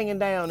balls is hanging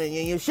down and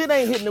your shit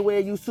ain't hitting the way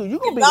it used to. You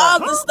gonna be like,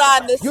 huh?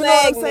 Starting to you know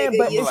what I'm saying?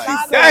 But if she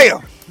said,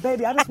 damn,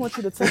 baby, I just want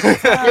you to take your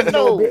time a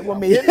little bit with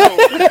me.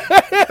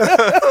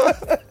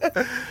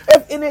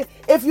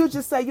 If you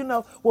just say,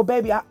 well,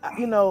 baby,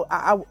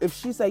 if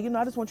she say,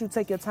 I just want you to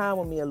take your time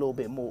with me a little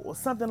bit more, or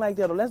something like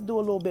that, or let's do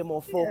a little bit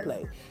more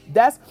foreplay.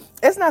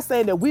 It's not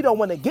saying that we don't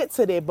want to get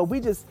to there, but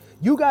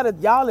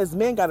y'all as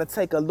men gotta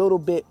take a little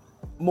bit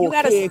more. You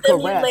gotta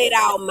stimulate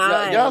our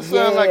mind. Y'all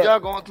sound like y'all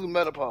going through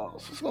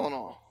menopause. What's going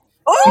on?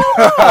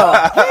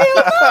 Oh,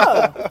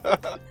 hell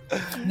no.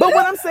 But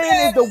what I'm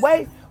saying is the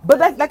way, but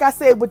like I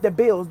said with the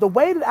bills, the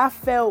way that I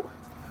felt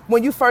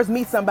when you first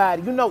meet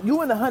somebody, you know,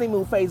 you in the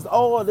honeymoon phase,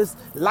 all this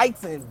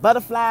lights and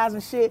butterflies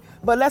and shit.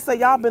 But let's say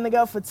y'all been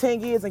together for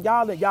 10 years and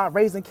y'all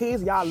raising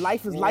kids, y'all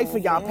life is life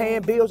and y'all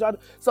paying bills.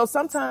 So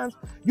sometimes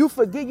you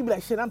forget, you be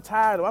like, shit, I'm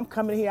tired, or I'm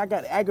coming here, I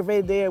got an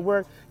aggravated day at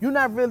work. You're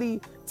not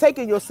really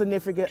taking your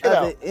significant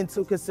other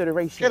into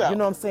consideration. You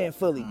know what I'm saying?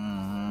 Fully.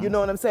 You know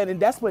what I'm saying? And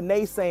that's what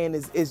Nate's saying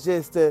is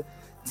just to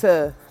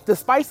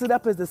spice it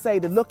up, is to say,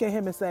 to look at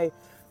him and say,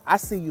 I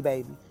see you,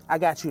 baby. I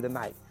got you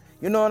tonight.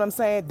 You know what I'm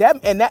saying?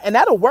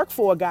 That'll work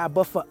for a guy,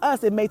 but for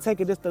us, it may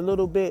take it just a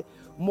little bit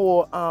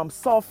more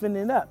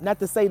softening up. Not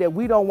to say that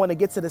we don't want to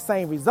get to the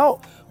same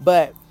result,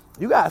 but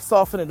you gotta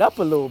soften it up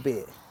a little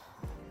bit.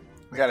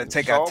 We gotta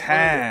take our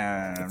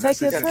time.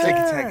 Take your time.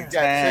 Take your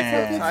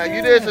time.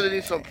 You there, so they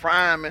need some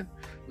priming,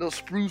 little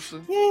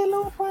sprucing. Yeah, a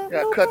little priming.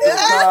 Yeah, cut the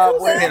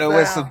cobwebs Hit her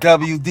with down. some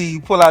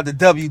WD. Pull out the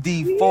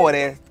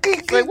WD-40.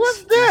 Like,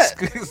 what's that?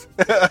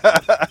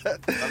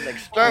 I'm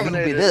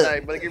exterminated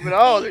tonight, but give it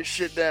all this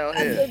shit down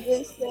here.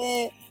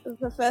 The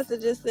professor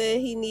just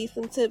said he needs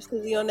some tips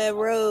because he on that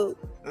road,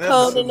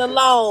 holding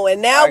alone.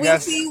 And now we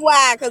see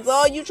why, because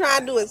all you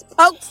trying to do is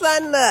poke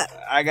something up.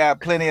 I got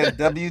plenty of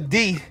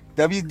WD-40.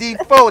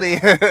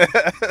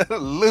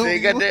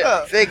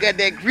 They got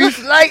that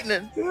grease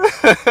lightning.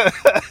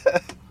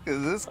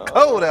 Because it's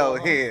cold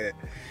out here.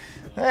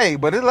 Hey,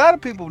 but a lot of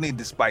people need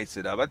to spice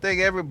it up. I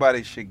think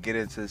everybody should get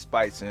into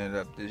spicing it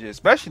up this year,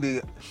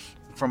 especially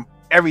from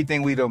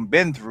everything we done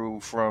been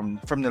through from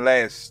the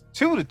last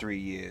 2 to 3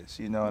 years,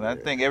 you know. And I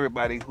think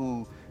everybody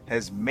who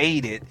has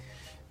made it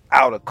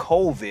out of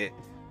COVID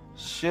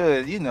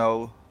should, you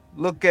know,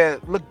 look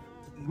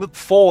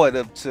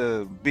forward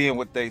to being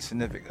with their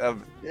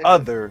significant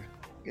other.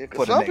 Yeah,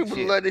 cause some people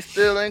look like they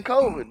still in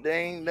COVID.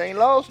 They ain't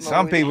lost no.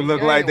 Some people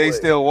look like they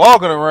still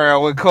walking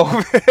around with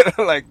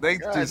COVID. Like they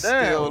just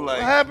still like.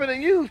 What happened to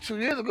you 2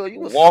 years ago? You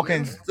was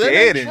walking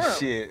dead and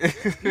shit.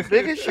 You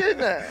big as shit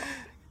now.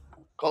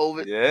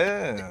 COVID.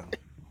 Yeah.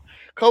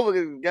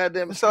 COVID,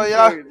 goddamn. So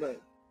y'all.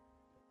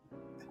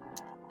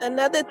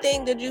 Another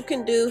thing that you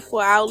can do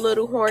for our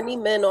little horny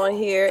men on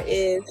here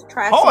is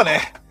try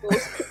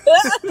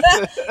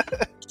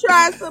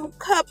some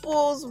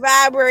couples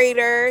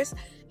vibrators.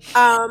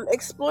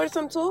 Explore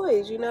some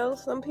toys. You know,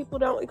 some people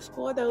don't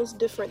explore those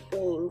different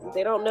things.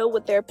 They don't know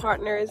what their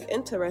partner is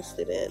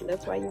interested in.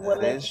 That's why you want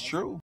to. That's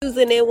true.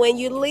 Using it when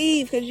you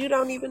leave because you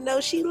don't even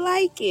know she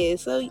like it.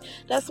 So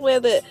that's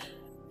where the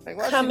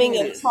coming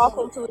and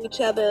talking to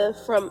each other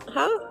from,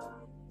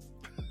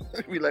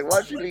 Be like,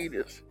 why she need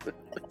this?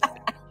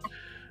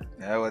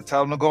 Yeah, well,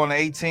 tell them to go in the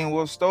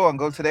 18-wheel store and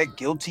go to that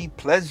guilty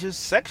pleasure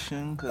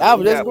section. I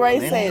was just great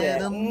say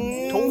that.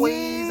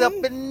 Toys up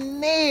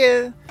in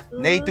there.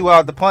 Nate threw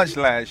out the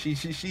punchline.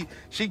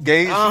 She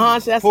gave.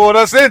 Pulled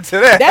us into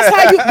that.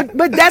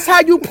 That's how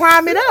you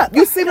prime it up.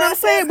 You see what I'm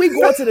saying? We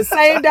go to the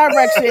same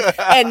direction,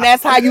 and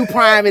that's how you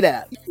prime it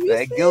up.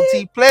 That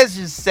guilty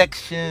pleasure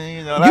section,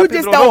 you know. You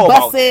just don't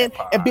bust in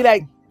and be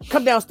like,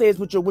 come downstairs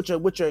with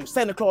your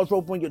Santa Claus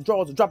rope on your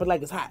drawers and drop it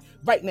like it's hot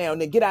right now,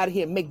 and then get out of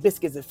here and make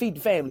biscuits and feed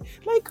the family.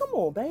 Like, come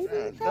on, baby.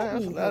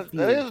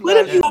 What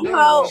if you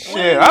hold?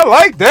 Shit, I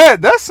like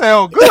that. That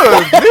sounds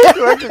good.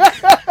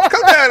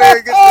 Come down there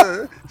and get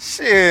the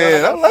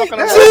shit. I like that.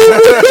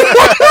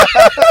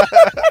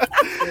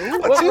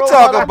 What you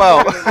talking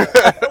about?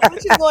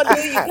 What you gonna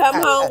do? You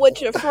come home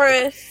with your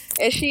friend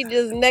and she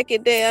just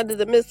naked there under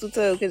the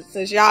mistletoe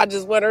since y'all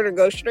just want her to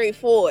go straight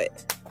forward.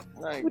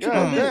 Like,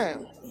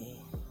 goddamn.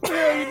 What the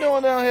hell you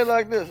doing down here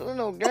like this? I don't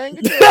know, gang.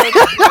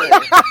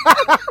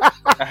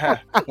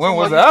 When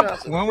was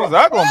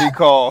I gonna be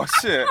called?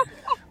 Shit.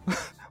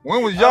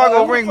 When was y'all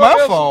gonna ring my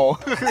phone?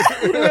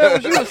 Who the hell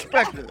was you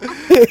expecting?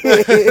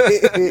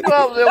 You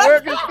out there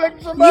working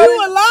expecting somebody?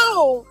 You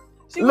alone.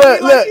 She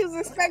look, like she was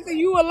expecting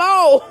you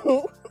alone.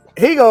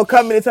 He gonna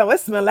come in and tell me it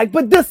smell like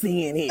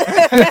Badussy in here.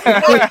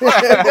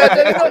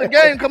 You know the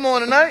game come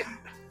on tonight.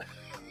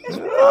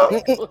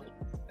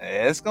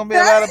 Yeah, it's gonna be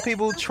a lot of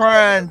people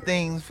trying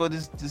things for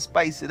this to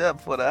spice it up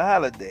for the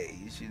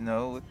holidays, you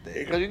know.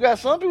 Because you got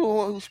some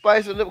people who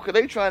spice it up because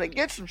they trying to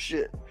get some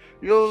shit.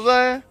 You know what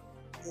I'm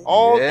saying?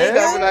 All they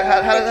got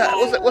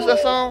like, what's that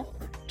song?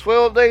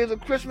 12 Days of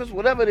Christmas,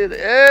 whatever it is.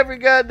 Every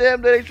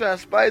goddamn day they trying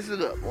to spice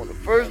it up. On the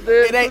first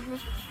day of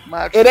Christmas,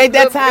 it ain't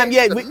that time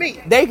yet.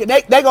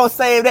 They gonna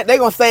say that. They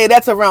gonna say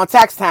that's around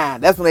tax time.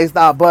 That's when they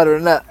start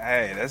buttering up.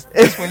 Hey,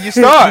 that's when you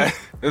start.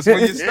 That's when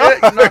you start.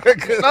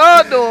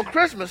 Start doing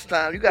Christmas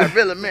time. You got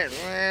really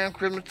man.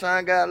 Christmas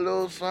time got a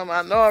little something.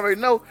 I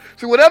already know.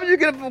 See, whatever you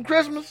get from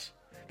Christmas,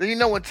 then you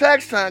know when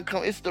tax time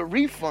comes, it's the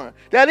refund.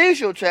 That is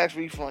your tax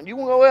refund. You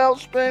want to go out,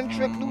 spend,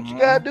 trick, do what you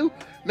gotta do.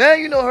 Now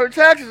you know her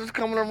taxes is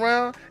coming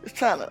around. It's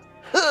time to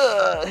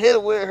hit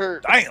it where it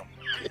hurts. Damn.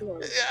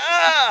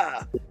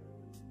 Yeah.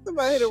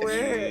 Somebody hit it where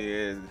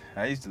it hurts.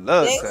 I used to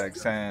love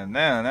tax time.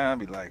 Now I'd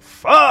be like,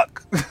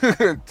 fuck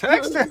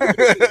tax time.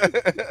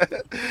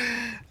 I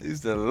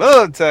used to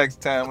love tax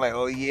time. Like,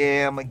 oh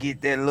yeah, I'm gonna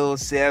get that little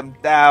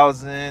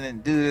 7,000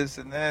 and do this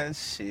and that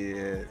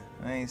shit.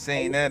 I ain't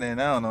seen that in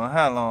I don't know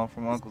how long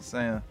from Uncle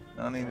Sam.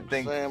 I don't even I'm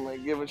think saying,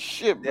 like, give a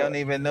shit, they don't bro.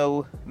 even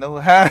know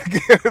how to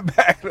give it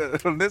back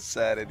on this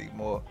side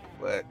anymore.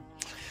 But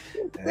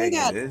They hey, it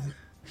got is.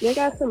 they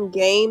got some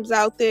games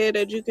out there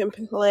that you can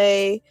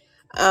play.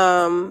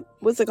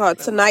 What's it called?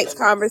 Tonight's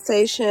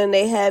Conversation.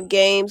 They have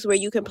games where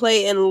you can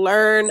play and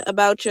learn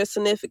about your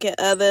significant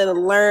other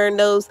and learn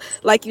those,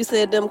 like you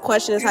said, them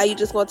questions. How you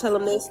just gonna tell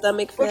them their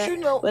stomach But fat? you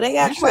know, But they You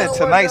got said what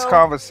tonight's though?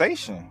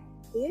 conversation.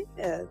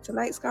 yeah,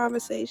 Tonight's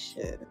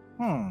Conversation.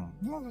 I'm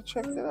gonna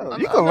check that out. I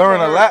You I can never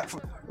learn a heard.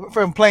 lot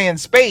from playing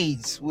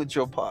spades with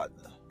your partner.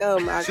 Oh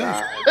my Too.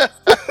 god.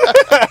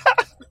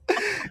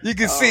 You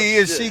can Oh see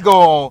if she shit.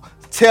 gonna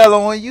tell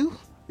on you.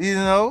 You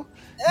know,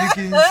 you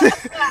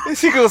can.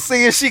 She gonna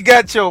see if she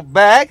got your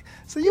back.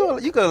 So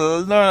you can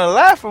learn a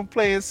lot from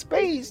playing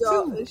spades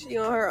too. Is she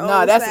on her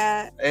No, own that's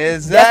side? that's a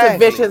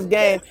Exactly. vicious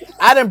game.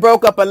 I done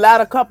broke up a lot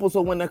of couples.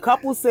 So when the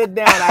couple sit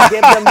down, I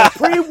give them the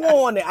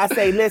pre-warning. I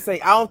say, listen,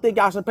 I don't think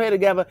y'all should play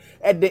together.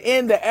 At the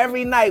end of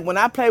every night, when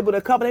I play with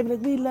a couple, they be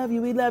like, we love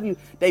you, we love you.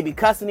 They be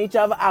cussing each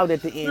other out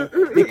at the end.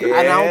 And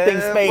I don't think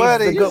Yeah, spades is a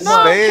buddy. You good one.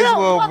 know, Spades Kel,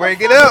 will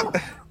break it motherfucker. up.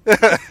 You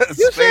said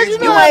you Spades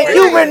know You will how to ain't break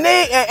you it up. play.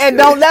 renege and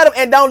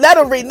don't let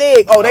them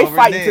renege. Oh, they Don't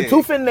fighting to renege.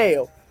 tooth and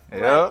nail.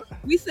 Yeah.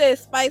 We said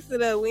spice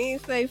it up. We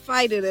ain't say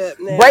fight it up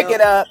now. Break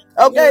it up.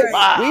 You're Okay,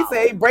 right. we Wow.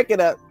 say break it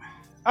up.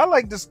 I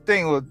like this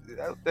thing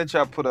that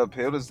y'all put up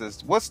here. What is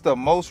this? What's the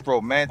most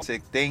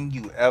romantic thing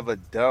you ever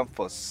done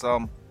for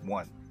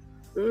someone?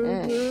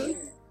 Mm-hmm.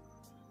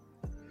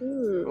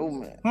 Mm. Oh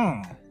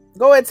man.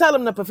 Go ahead, tell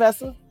them the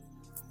professor.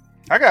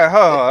 I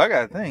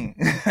got a thing.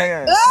 He's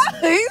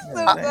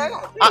so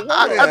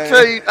I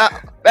tell you,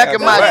 back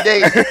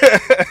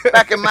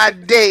in my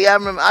day, I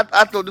remember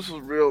I thought this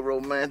was real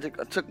romantic.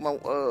 I took my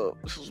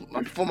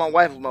before my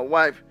wife was my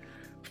wife,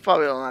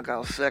 probably on like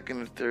our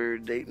second or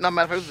third date. No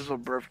matter of fact, it was just her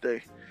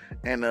birthday,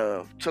 and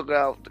took her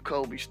out to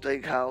Kobe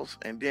Steakhouse,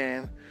 and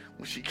then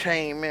when she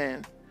came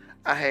in,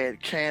 I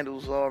had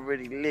candles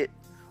already lit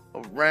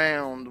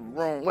around the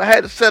room. Well, I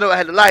had to set up, I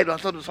had the light on,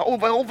 so it was whole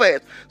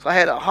fast. So I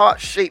had a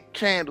heart-shaped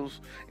candles,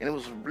 and it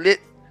was lit.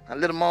 I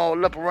lit them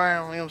all up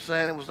around. You know what I'm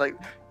saying? It was like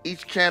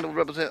each candle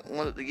represent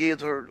one of the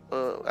years of her,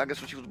 I guess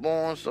when she was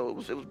born. So it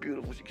was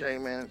beautiful when she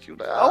came in. She was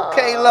like,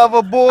 Okay,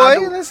 lover boy. I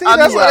knew- Let's see, I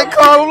that's knew what I they was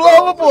call him,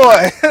 lover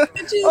boy.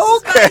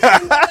 Okay.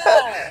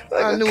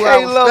 I knew Okay, I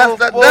was.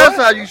 lover boy. That's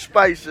how you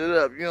spice it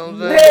up. You know what I'm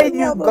saying?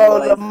 There you Lover go,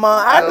 boy.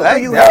 Lamont. I I knew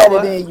like you that had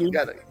one. it in you.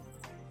 Gotta,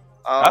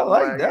 I oh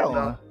like man, that you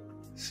know, one.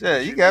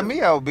 Shit, you got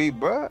me out beat,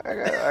 bro. I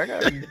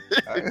got.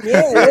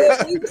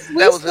 Yeah, we That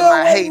was in still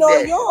my waiting on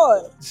heyday.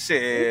 yours. We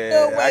Shit,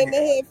 still waiting to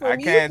hear from I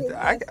you. can't.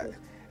 Professor.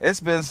 It's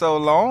been so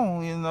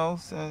long,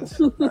 since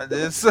I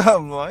did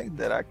something like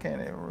that. I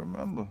can't even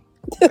remember.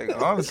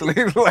 Like honestly,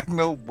 like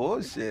no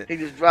bullshit. He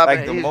just dropping,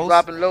 Like the he's most.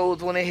 dropping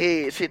loads on their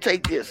heads. Here,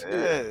 take this.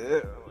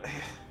 Yeah,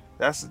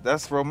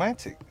 that's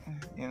romantic,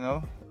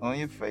 on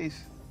your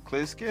face,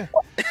 clear skin.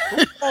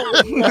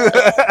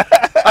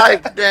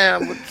 Pipe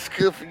down with the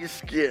good for your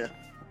skin.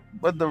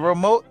 But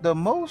the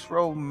most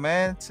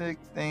romantic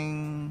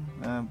thing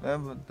I've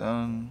ever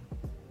done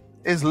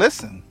is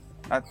listen.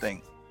 I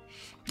think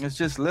it's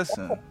just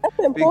listen, That's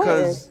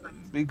important.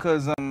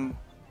 because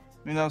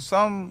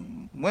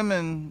some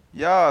women,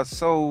 y'all are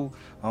so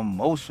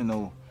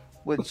emotional,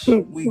 which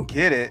we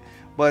get it,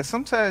 but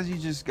sometimes you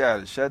just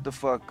gotta shut the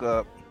fuck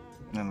up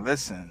and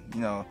listen.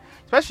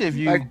 Especially if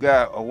you Like,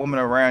 got a woman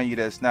around you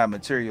that's not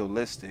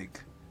materialistic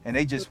and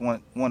they just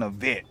want a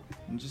vet.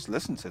 And just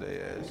listen to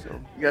their ass. So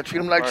you gotta treat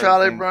him I like probably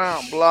Charlie think-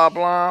 Brown. Blah,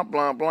 blah,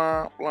 blah,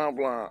 blah, blah,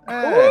 blah.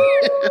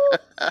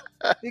 Yeah.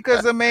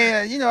 Because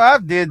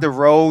I've did the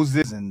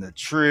roses and the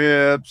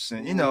trips,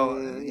 and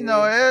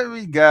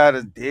every guy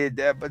that did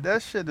that, but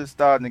that shit is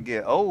starting to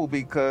get old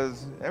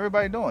because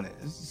everybody doing it.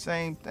 It's the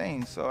same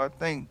thing. So I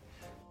think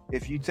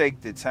if you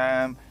take the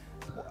time,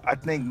 I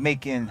think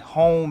making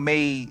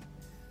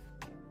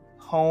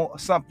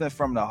something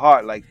from the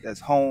heart, like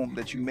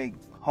that you make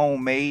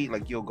homemade,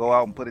 like you'll go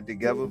out and put it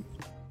together.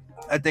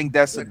 I think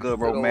that's a good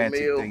old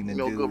romantic meal, thing to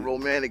good do.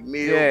 romantic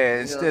meal. Yeah,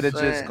 you instead know of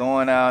what I'm just saying?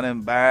 going out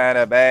and buying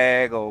a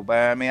bag or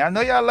I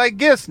know y'all like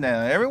gifts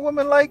now. Every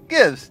woman like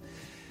gifts.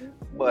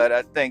 But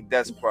I think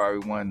that's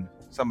probably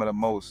some of the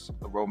most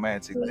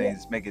romantic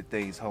things, making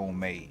things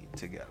homemade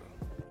together.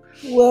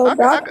 Well, I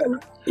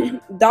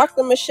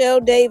Dr. Michelle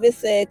Davis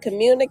said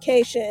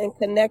communication and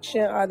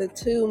connection are the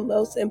two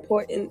most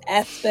important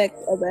aspects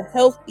of a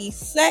healthy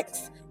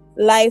sex,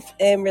 life,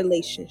 and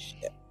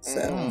relationship.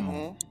 So,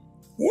 Mhm.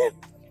 yeah,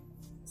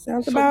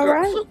 sounds So, about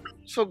right.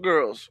 so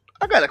girls,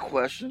 I got a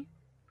question.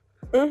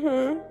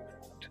 Mm-hmm.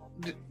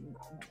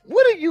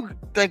 What do you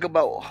think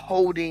about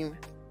holding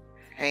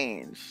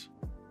hands?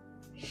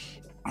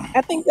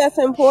 I think that's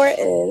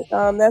important.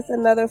 That's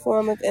another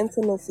form of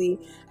intimacy.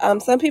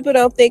 Some people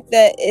don't think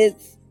that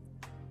it's,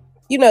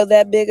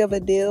 that big of a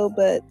deal,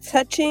 but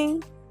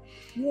touching,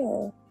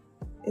 yeah,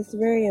 it's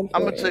very I'm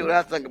important. gonna tell you what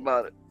I think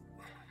about it.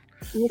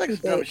 What Think you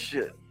it's dumb think?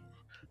 shit.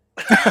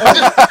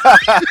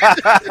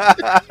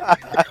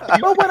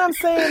 But what I'm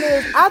saying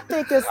is, I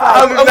think it's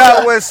I like do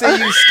not want to see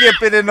you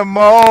skipping in the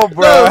mall,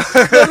 bro.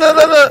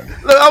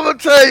 Look, I'm gonna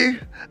tell you.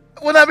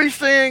 When I be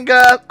saying,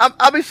 guys,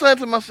 I be saying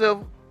to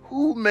myself,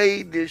 who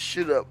made this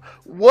shit up?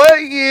 What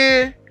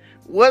year,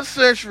 what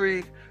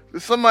century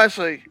did somebody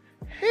say,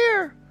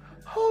 here,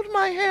 hold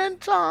my hand,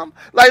 Tom?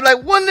 Like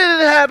when did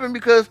it happen?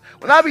 Because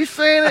when I be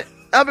saying it,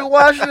 I be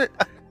watching it,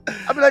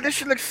 I be like, this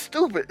shit looks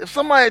stupid. If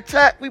somebody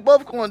attack, we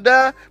both gonna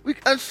die. We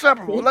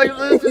inseparable. Like,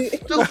 this is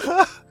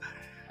stupid.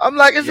 I'm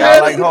like, it's Y'all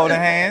like holding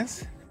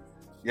hands?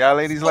 Y'all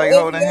ladies like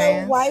holding If your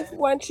hands? wife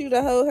wants you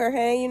to hold her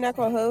hand, you're not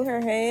gonna hold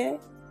her hand.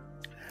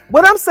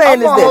 what I'm saying I'm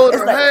is gonna this. hold It's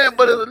her like, hand,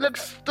 but it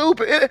looks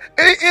stupid.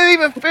 It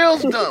even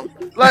feels dumb.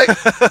 Like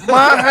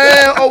my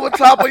hand over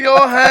top of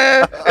your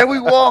hand, and we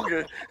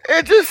walking.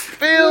 It just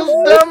feels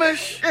dumb as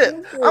shit.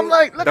 I'm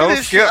like, look Don't at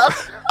this skip.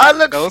 shit. I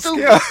look Don't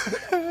stupid.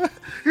 skip.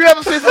 You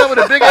ever see someone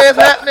with a big ass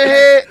hat in their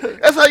head?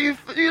 That's how you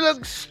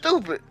look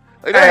stupid.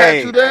 Like that hat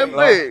Hey, too damn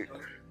Lord. big.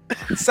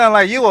 Sound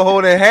like you were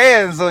holding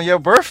hands on your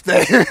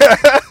birthday.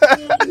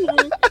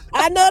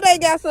 I know they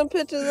got some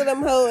pictures of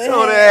them holding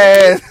Holding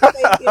hands.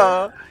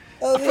 hands.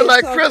 I feel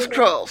like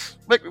crisscross.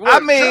 Make me I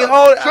work. mean,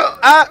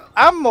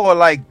 I'm more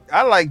like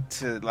I like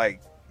to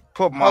like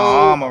put my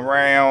arm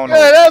around.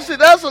 Yeah,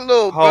 that's a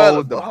little better.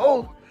 Hold the But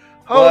hold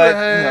butt, the the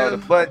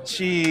hand. butt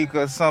cheek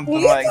or something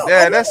You like know,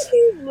 that. I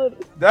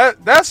know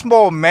That's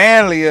more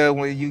manlier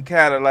when you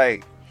kind of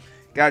like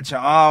got your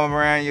arm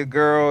around your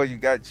girl, you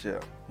got your,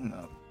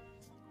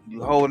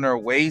 you holding her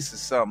waist or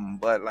something.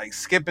 But like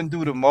skipping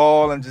through the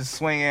mall and just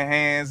swinging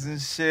hands and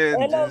shit.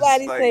 Ain't just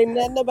nobody like, say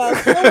nothing about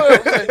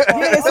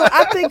yeah, so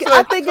I think it's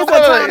a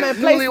time and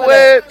place for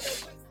that.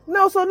 Newlyweds.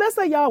 No, so let's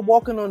say y'all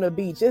walking on the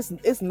beach.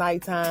 It's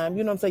nighttime.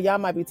 You know what I'm saying? Y'all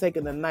might be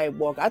taking a night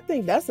walk. I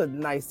think that's a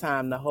nice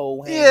time to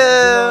hold hands. You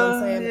know what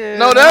I'm saying? yeah.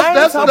 No,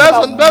 I ain't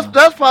talking about-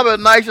 that's probably a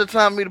nicer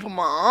time for me to put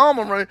my arm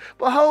around.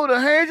 But hold her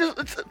hand,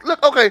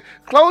 look. Okay,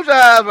 close your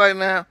eyes right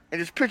now and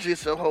just picture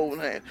yourself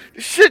holding hands.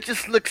 This shit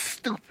just looks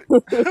stupid.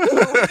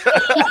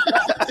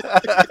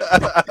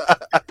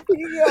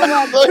 You on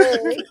my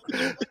nerves.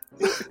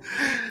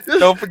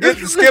 Don't forget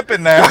to skip it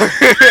now.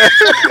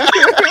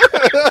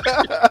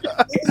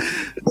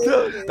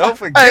 Don't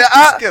forget Hey,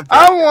 to skip it.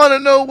 I want to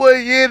know what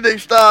year they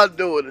started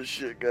doing this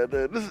shit,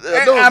 goddamn.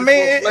 I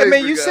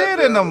mean, you see it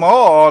in the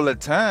mall all the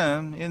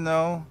time. You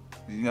know,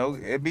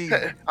 it be.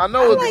 I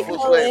know I it's like before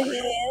holding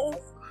slavery. hands.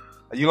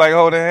 You like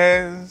holding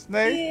hands,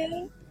 Nate?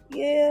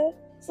 Yeah.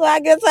 So I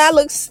guess I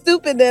look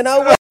stupid then.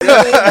 Oh, wait.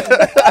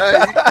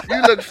 Hey,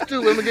 you look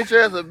stupid. Let me get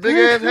your ass a big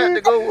ass hat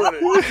to go with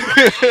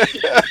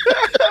it.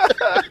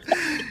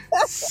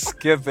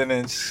 Skipping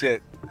and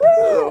shit.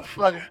 Oh,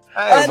 fuck it.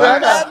 Hey,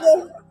 man.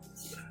 Another,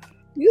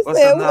 you What's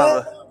said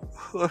another?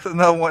 what? What's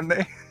another one,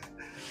 Nate?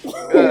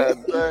 God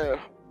damn.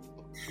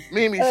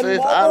 Mimi says,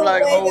 I Another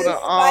like way to holding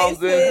arms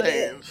spice and it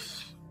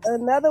hands.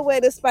 Another way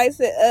to spice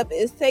it up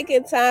is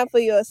taking time for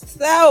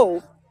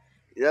yourself.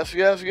 Yes.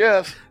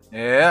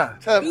 Yeah,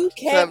 You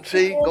can't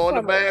T, pull go in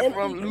the from an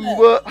bathroom, empty lube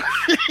cup. up.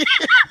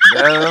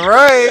 that's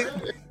right.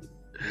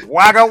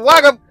 Wagga.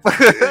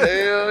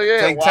 Hell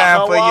yeah. Take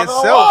time for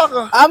yourself.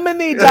 Waka. I'm gonna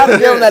need y'all to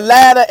get on the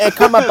ladder and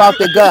come up out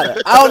the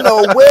gutter. I don't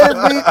know where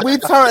we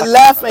turned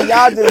left and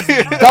y'all just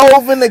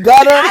dove in the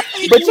gutter,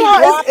 but we y'all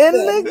dropped is in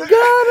them. the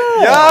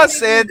gutter. Y'all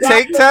said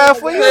take time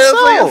for Hell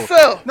for yourself.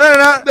 yourself.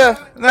 No.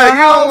 Now,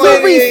 How you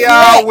many of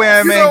y'all reflect.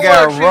 women You don't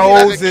got wanna treat me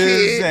like a roses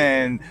kid.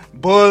 and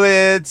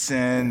bullets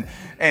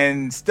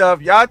and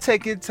stuff? Y'all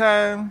taking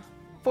time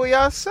for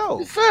yourself.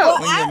 Yourself.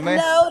 When your man-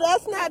 No,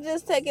 that's not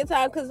just taking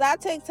time, because I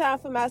take time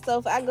for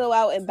myself. I go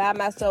out and buy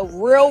myself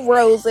real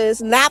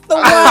roses, not the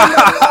one.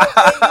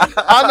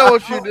 I know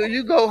what you do.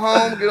 You go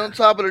home, get on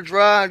top of the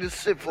dry, and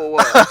just sit for a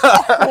while.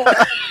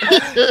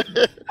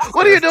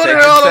 What are you doing Taking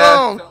here all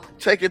time. alone?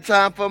 Taking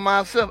time for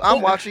myself.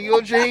 I'm watching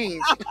your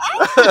jeans.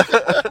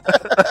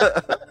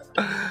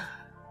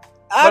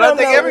 But I don't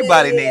think know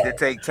everybody where needs it to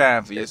take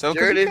time for yourself,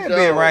 because Dirty you can't be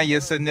dog. around your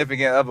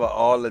significant other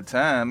all the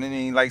time. I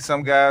mean, like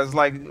some guys,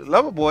 like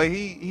Loverboy,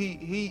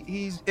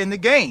 he's in the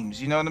games.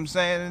 You know what I'm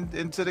saying?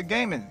 Into the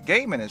gaming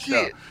and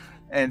stuff. Shit.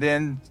 And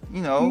then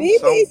Mimi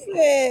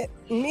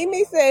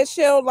said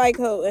she don't like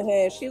holding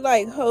hands. She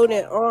like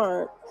holding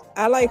arms.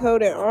 I like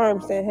holding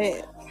arms and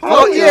hands.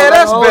 Oh Some yeah, y'all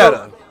that's like better.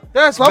 holding-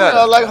 That's Some of better.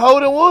 y'all like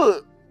holding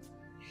wood.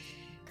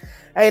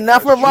 Ain't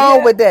nothing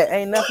wrong with that.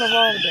 Ain't nothing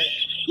wrong with that.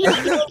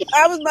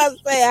 I was about to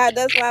say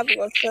that's why I was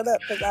gonna shut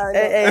up, because I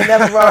Ain't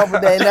nothing wrong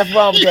with that. Ain't nothing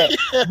wrong with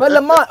that. But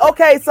Lamont,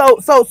 okay,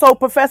 so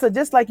Professor,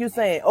 just like you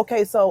saying,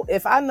 okay, so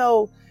if I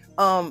know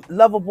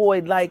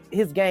Loverboy like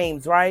his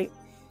games, right?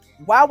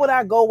 Why would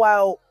I go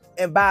out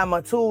and buy him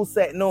a tool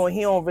set knowing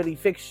he don't really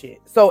fix shit?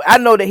 So I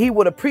know that he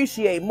would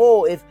appreciate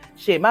more if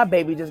my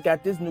baby just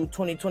got this new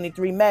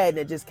 2023 Madden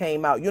that just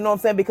came out. You know what I'm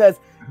saying? Because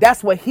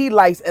that's what he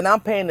likes, and I'm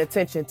paying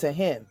attention to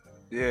him.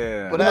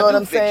 Yeah. But You I know what do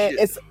I'm fix saying?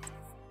 shit.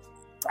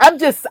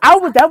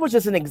 That was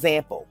just an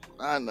example.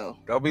 I know.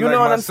 Don't be You like know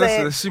what my I'm sister.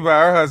 saying? She buy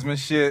her husband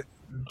shit.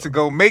 to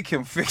go make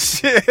him fix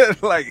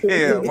shit. Like,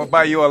 here, I'm gonna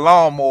buy you a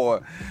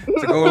lawnmower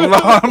to go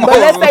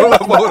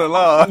lawnmower the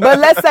lawn. But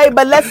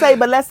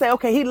let's say,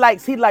 okay, he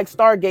likes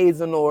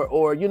stargazing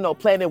or you know,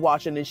 planet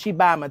watching, and she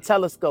buy him a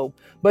telescope.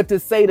 But to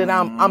say that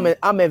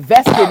I'm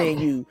invested in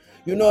you,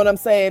 you know what I'm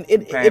saying?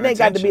 It ain't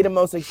got to be the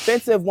most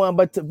expensive one,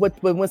 but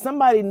when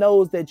somebody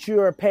knows that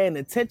you're paying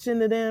attention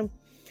to them,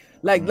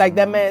 like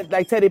that man,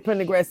 like Teddy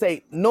Pendergrass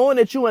say, knowing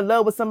that you in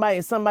love with somebody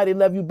and somebody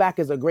love you back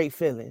is a great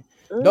feeling.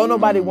 Don't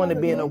nobody want to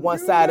be in a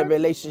one-sided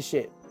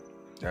relationship.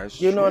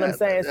 You know what I'm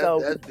saying?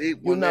 That's deep,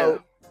 you know.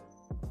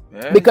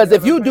 Yeah, because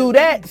if you do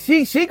that,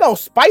 she gonna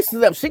spice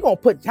it up. She gonna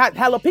put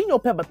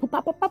jalapeno pepper. Pow,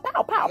 pow, pow,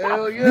 pow, pow,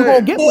 pow. Yeah. You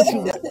gonna get what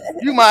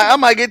you want. I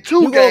might get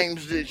two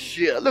games this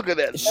year. Look at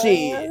that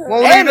shit.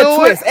 Won't and he a do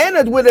twist,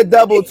 and with a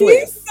double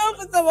twist.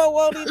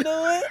 Won't he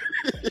do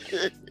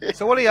it?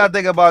 So what do y'all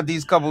think about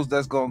these couples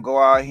that's gonna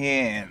go out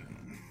here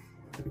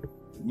and,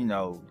 you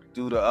know,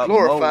 do the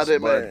glorify utmost,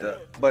 that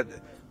man.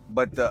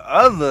 but the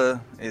other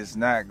is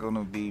not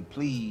gonna be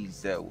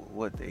pleased at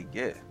what they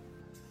get.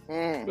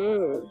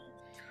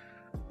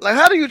 Like,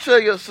 how do you tell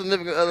your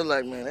significant other,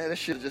 like, man, that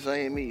shit just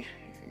ain't me?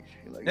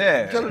 Like,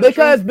 Yeah,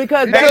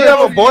 because they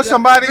ever bought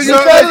somebody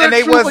something and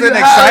they wasn't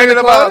excited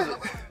about it.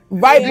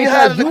 Right,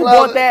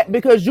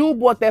 because you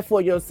bought that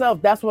for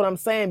yourself. That's what I'm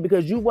saying.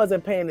 Because you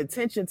wasn't paying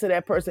attention to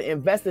that person,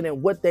 invested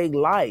in what they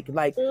like.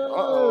 Like, you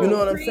know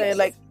what I'm saying?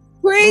 Like,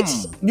 preach.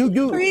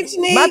 Preach,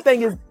 my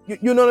thing is,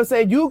 you know what I'm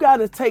saying? You got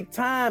to take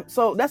time.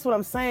 So that's what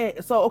I'm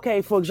saying. So,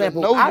 okay, for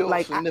example, to know I your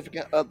like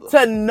significant other.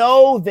 To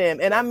know them.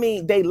 And I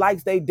mean, they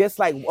likes, they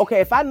dislike.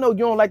 Okay, if I know you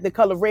don't like the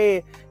color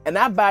red and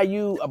I buy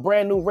you a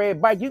brand new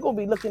red bike, you're going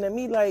to be looking at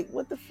me like,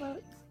 what the fuck?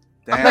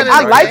 Damn,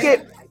 I like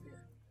it.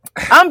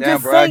 I'm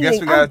just saying.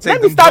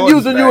 Let me stop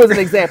using you as an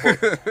example.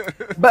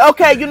 But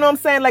okay, you know what I'm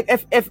saying? Like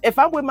if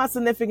I'm with my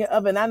significant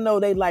other and I know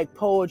they like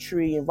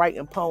poetry and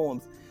writing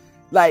poems,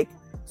 like,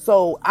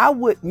 so I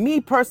would,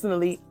 me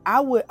personally,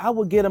 I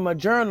would get him a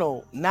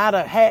journal, not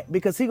a hat,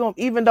 because he gonna,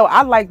 even though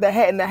I like the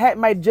hat and the hat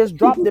might just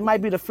drop, it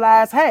might be the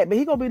flyest hat, but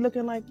he gonna be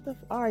looking like,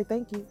 all right,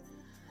 thank you.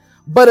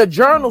 But a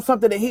journal,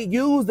 something that he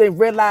used and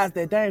realized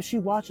that, damn, she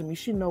watching me,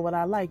 she know what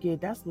I like. Yeah,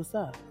 that's what's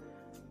up.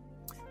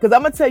 Because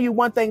I'm going to tell you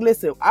one thing.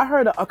 Listen, I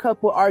heard a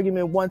couple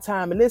argument one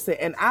time, and listen,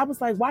 and I was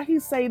like, why he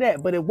say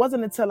that? But it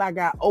wasn't until I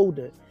got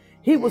older.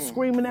 He was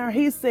screaming out.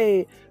 He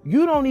said,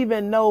 you don't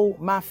even know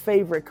my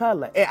favorite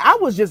color. And I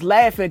was just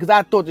laughing because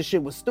I thought the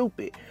shit was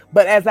stupid.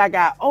 But as I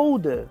got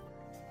older,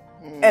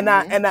 and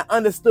I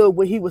understood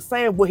what he was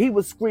saying, what he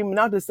was screaming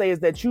out to say is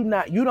that you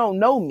don't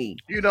know me.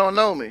 You don't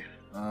know me.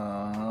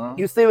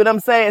 You see what I'm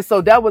saying?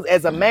 So that was,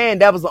 as a man,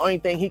 that was the only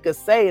thing he could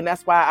say. And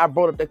that's why I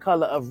brought up the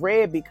color of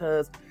red,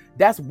 because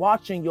that's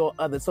watching your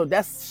other. So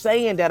that's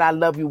saying that I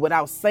love you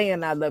without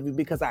saying I love you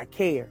because I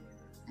care.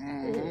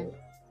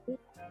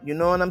 You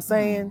know what I'm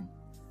saying?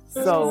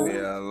 So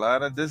yeah, a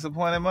lot of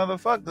disappointed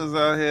motherfuckers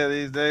out here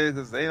these days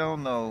because they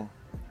don't know.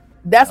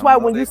 That's why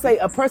when you say,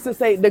 a person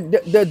say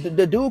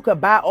the dude could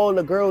buy all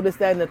the girl, this,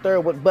 that, and the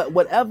third, but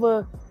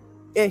whatever,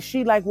 and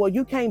she like, well,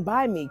 you can't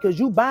buy me because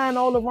you buying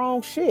all the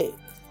wrong shit.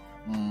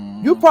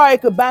 You probably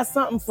could buy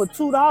something for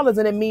 $2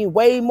 and it mean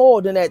way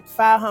more than that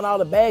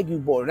 $500 bag you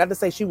bought. Not to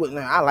say she wouldn't.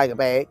 I like a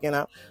bag, you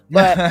know,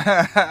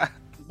 but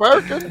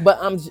but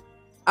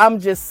I'm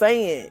just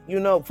saying, you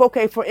know.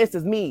 Okay, for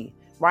instance, me,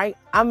 right?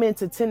 I'm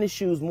into tennis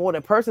shoes more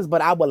than purses,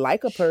 but I would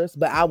like a purse,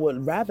 but I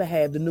would rather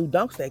have the new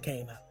Dunks that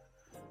came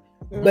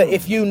out. But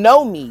if you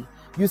know me,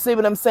 you see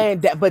what I'm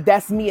saying? But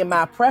that's me and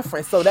my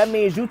preference. So that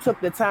means you took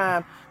the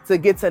time to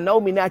get to know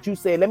me. Not you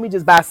said, let me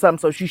just buy something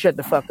so she shut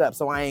the fuck up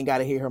so I ain't got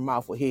to hear her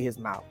mouth or hear his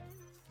mouth.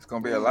 It's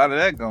going to be a lot of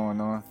that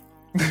going on.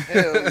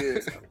 Hell yeah.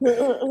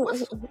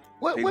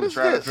 What is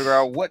trying this? to figure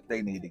out what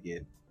they need to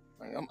get.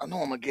 I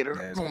know I'm going to get her.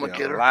 There's I'm going to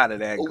get her. a lot of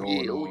that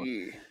going on. Oh,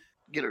 yeah.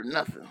 Get her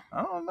nothing.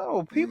 I don't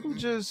know. People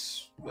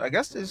just, I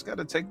guess they just got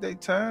to take their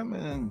time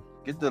and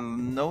get to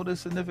know the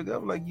significant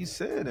other, like you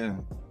said,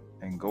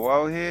 and go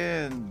out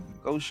here and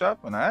go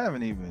shopping. I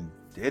haven't even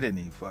did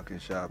any fucking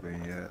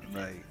shopping yet.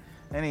 Like,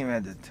 I ain't even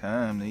had the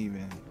time to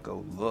even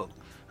go look.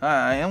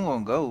 I am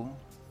gonna go,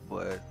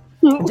 but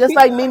just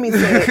like Mimi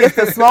said, it's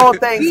the small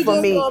things for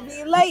me. You just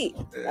gonna be late.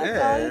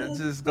 Yeah,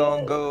 just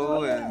gonna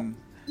go and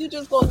you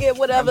just gonna get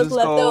whatever's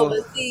left over.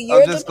 See, I'm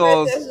you're the just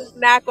person gonna that's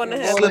not gonna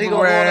have. He gonna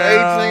go on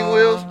an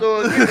 18-wheel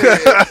store.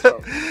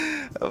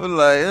 I was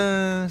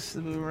like,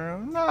 slip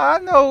around. No, I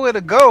know where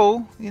to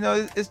go. You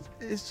know,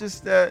 it's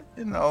just that,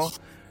 you know.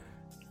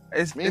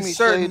 It's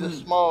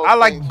certain. I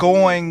like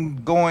going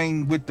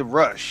with the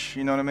rush.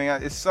 You know what I mean?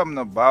 It's something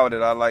about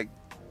it. I like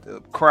the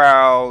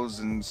crowds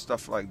and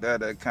stuff like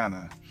that. That kind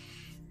of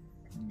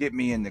get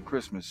me in the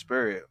Christmas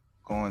spirit.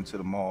 Going to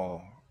the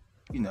mall.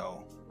 You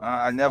know,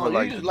 I never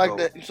like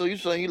that. So you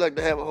saying you like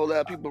to have a whole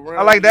lot of people around?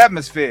 I like the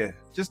atmosphere.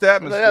 Just the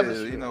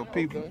atmosphere. You know,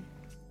 people.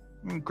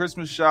 Okay.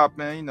 Christmas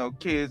shopping. You know,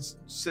 kids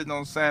sitting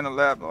on Santa's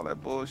lap. All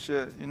that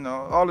bullshit. You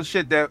know, all the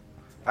shit that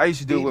I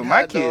used to do with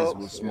my kids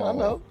was small. I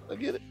know. I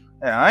get it.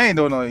 Yeah, I ain't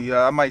doing no.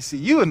 I might see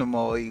you in the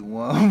mall eat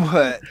one,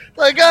 but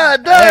like,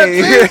 God damn,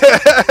 hey,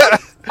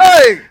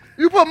 hey,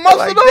 You put Like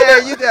mustard on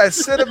that, that? you got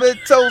cinnamon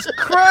toast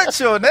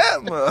crunch on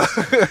that, mother.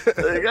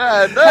 Hey,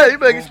 God damn, you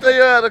make it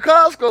stay out of the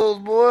Costco's,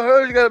 boy. I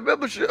heard you got a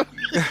membership.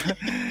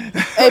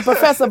 Hey,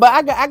 Professor, but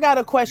I got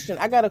a question.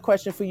 I got a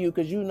question for you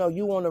because you know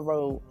you on the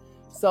road.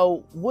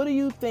 So, what do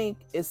you think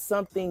is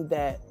something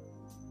that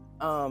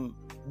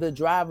the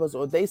drivers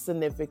or their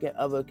significant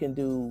other can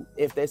do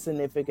if their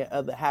significant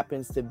other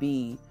happens to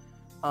be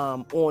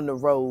on the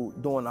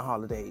road during the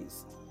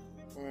holidays?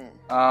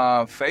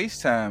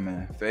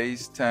 FaceTime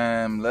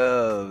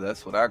love.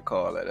 That's what I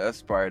call it.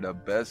 That's probably the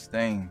best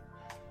thing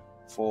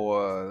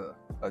for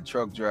a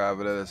truck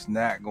driver that's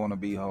not going to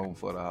be home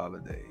for the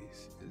holidays.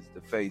 Is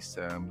the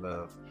FaceTime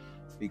love,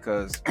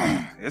 because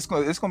it's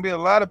gonna be a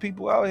lot of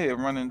people out here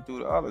running through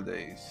the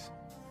holidays.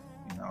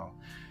 You know,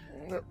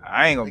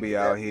 I ain't gonna be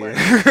out here,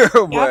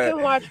 Y'all but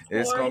can watch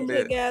it's porn gonna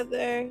be.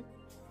 together.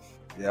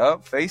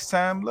 Yep,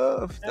 FaceTime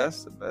love.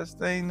 That's the best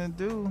thing to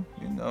do.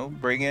 You know,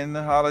 bring in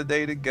the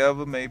holiday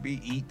together,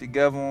 maybe eat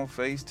together on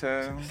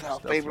FaceTime. It's our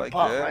Stuff favorite like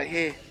part that. right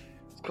here.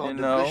 It's called You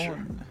the know, Bishop.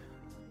 and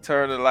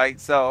turn the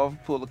lights off,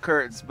 pull the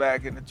curtains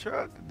back in the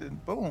truck, and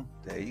then boom,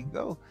 there you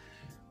go.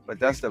 But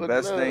that's the Facebook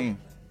best love. thing.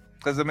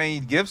 Because, I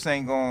mean, gifts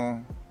ain't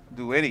going to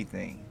do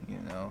anything, you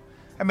know.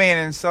 I mean,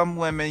 and some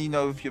women, you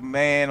know, if your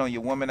man or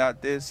your woman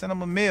out there, send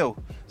them a meal.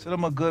 Send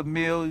them a good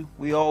meal.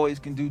 We always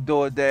can do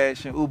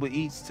DoorDash and Uber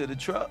Eats to the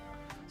truck,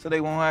 so they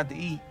won't have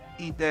to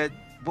eat that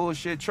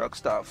bullshit truck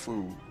stop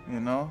food, you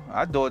know.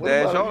 I What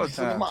DoorDash about all you the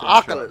send time them to an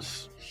the truck.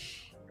 Oculus?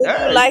 Would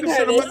Yeah, you you like can her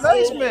send to them a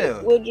nice send?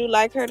 meal. Would you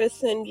like her to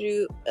send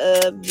you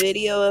a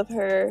video of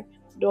her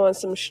doing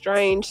some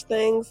strange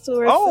things to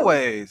herself?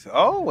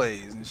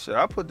 Always. And shit,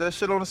 I put that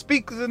shit on the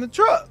speakers in the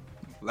truck,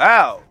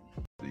 loud,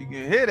 so you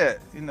can hear that.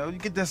 You know, you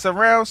get that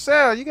surround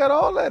sound. You got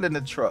all that in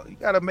the truck. You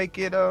got to make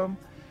it,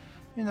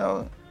 you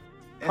know,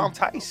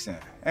 enticing.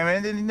 I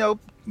mean, then you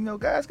know,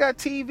 guys got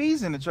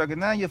TVs in the truck, and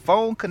now your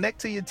phone connect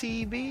to your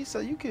TV, so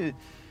you can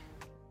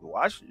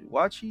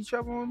watch each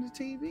other on the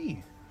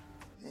TV.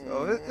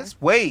 So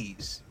it's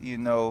ways, you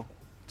know,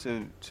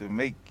 to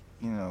make,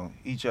 you know,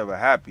 each other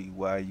happy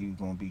while you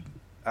gonna be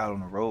out on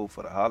the road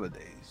for the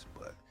holidays.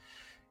 But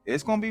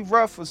it's gonna be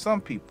rough for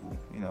some people,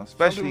 you know, Some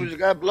especially people just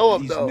got blow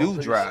up these though. new So you sit in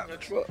the drivers.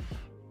 truck.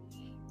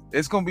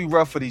 It's gonna be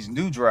rough for these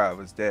new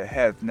drivers that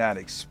have not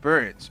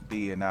experienced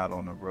being out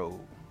on the road.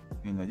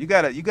 You know, you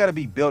gotta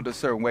be built a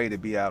certain way to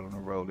be out on the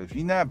road. If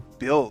you're not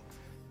built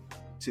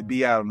to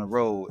be out on the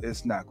road,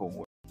 it's not gonna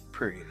work.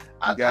 Period.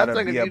 I You gotta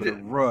think be if able you to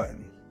did-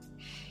 run.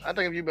 I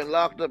think if you've been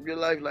locked up your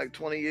life like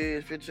 20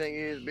 years, 15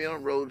 years, be on the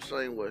road the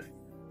same way.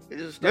 You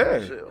just stuck in Yeah.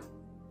 yourself.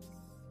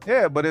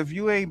 Yeah, but if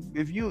you're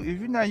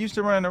not used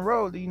to running the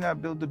road, then you're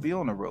not built to be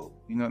on the road.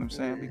 You know what I'm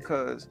saying? Yeah.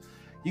 Because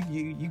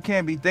you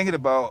can't be thinking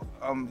about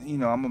you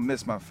know, I'm gonna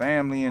miss my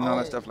family and all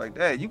that Oh. stuff like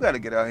that. You got to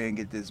get out here and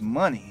get this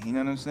money. You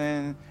know what I'm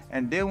saying?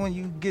 And then when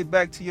you get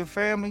back to your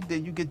family,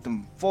 then you get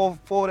them 4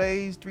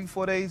 days,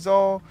 3-4 days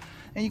off,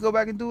 and you go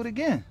back and do it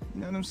again.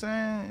 You know what I'm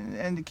saying?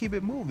 And to keep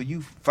it moving,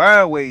 you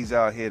find ways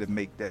out here to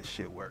make that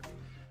shit work.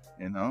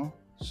 You know?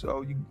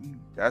 So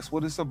that's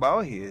what it's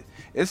about here.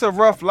 It's a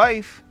rough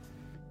life,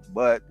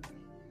 but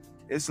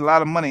it's a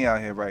lot of money out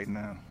here right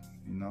now.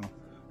 You know,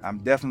 I'm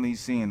definitely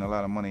seeing a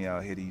lot of money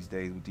out here these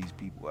days with these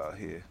people out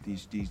here.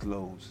 These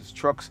loads, it's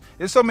trucks.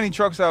 There's so many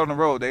trucks out on the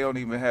road. They don't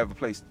even have a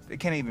place. They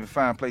can't even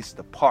find places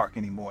to park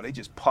anymore. They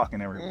just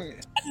parking everywhere.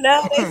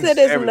 No, they said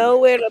there's Everywhere.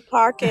 nowhere to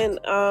park in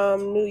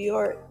New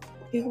York.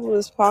 People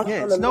was parking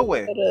Yeah, on it's the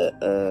nowhere.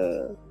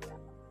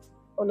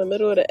 on the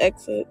middle of the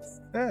exits.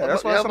 Yeah,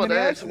 that's why yeah, so but many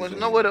so when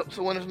accidents.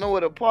 there's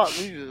nowhere to park,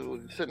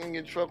 you just sitting in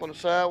your truck on the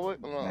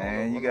sidewalk.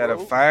 Man, you gotta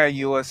find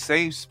you a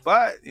safe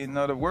spot. You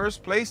know, the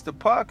worst place to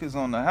park is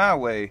on the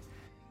highway.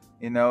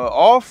 You know,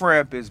 off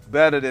ramp is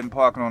better than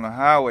parking on the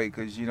highway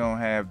because you don't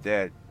have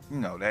that, you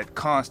know, that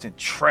constant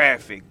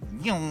traffic.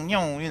 You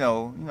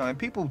know, and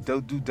people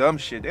do dumb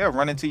shit. They'll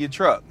run into your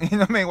truck. You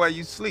know what I mean? While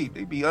you sleep,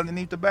 they be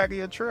underneath the back of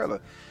your trailer.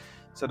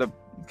 So the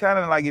kind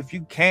of like if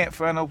you can't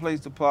find no place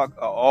to park,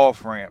 a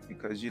off ramp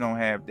because you don't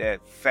have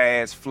that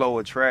fast flow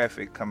of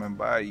traffic coming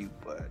by you.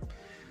 But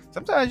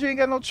sometimes you ain't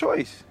got no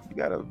choice. You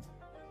gotta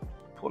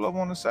pull up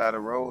on the side of the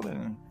road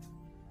and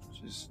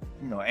just,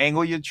 you know,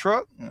 angle your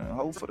truck and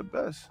hope for the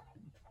best.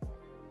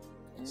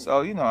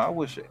 So, you know, I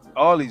wish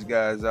all these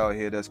guys out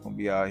here that's gonna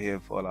be out here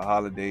for the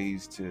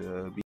holidays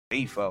to be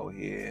safe out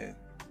here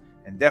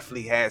and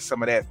definitely have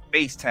some of that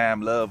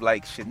FaceTime love,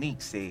 like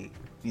Shanique said.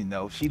 You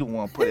know, she the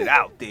one put it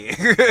out there.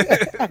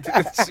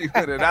 She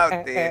put it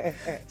out there.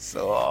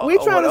 So We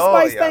trying to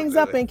spice y'all things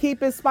up really- and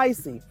keep it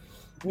spicy.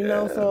 You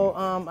know, Yeah.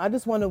 so I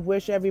just want to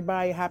wish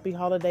everybody happy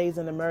holidays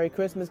and a Merry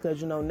Christmas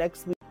because, you know,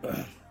 next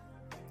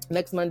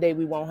Monday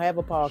we won't have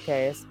a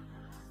podcast.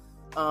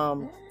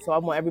 So I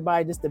want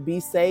everybody just to be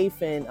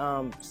safe and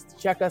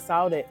check us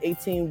out at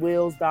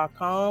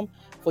 18wheels.com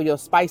for your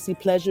spicy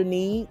pleasure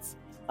needs.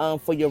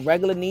 For your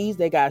regular needs,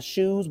 they got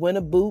shoes,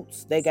 winter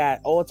boots. They got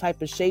all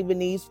type of shaving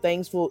needs,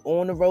 things for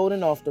on the road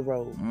and off the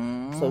road.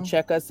 So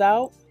check us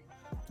out.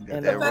 Got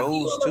and that Professor, rose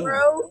you on the too.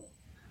 road?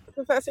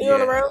 Professor, you on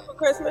the Yeah. road for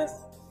Christmas?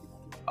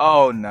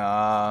 Oh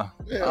nah,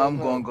 Hell I'm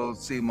no. gonna go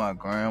see my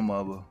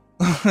grandmother.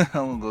 I'm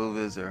gonna go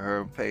visit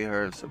her, pay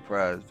her a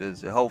surprise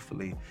visit.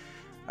 Hopefully,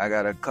 I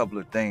got a couple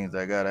of things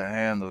I gotta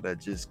handle that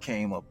just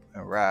came up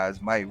and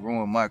rise. Might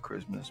ruin my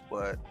Christmas,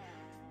 but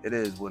it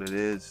is what it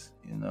is.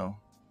 You know,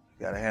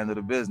 gotta handle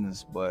the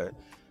business. But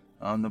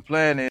the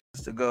plan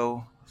is to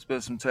go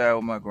spend some time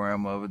with my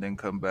grandmother, then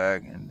come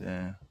back and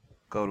then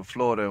go to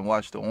Florida and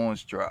watch the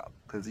orange drop.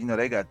 Cause you know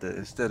they got the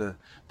instead of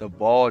the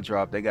ball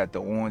drop, they got the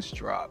orange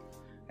drop,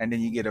 and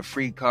then you get a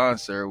free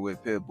concert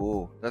with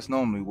Pitbull. That's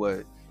normally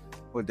what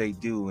they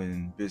do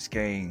in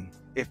Biscayne.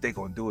 If they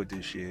gonna do it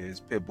this year, is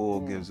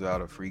Pitbull gives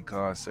out a free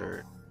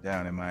concert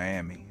down in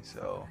Miami.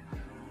 So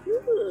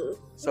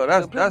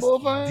that's The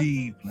Pitbull fan?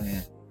 the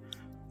plan.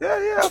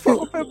 Yeah, I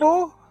fuck with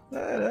Pitbull.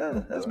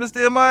 That's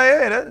Mr.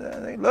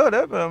 MIA. They love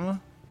that family,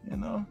 you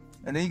know.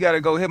 And then you gotta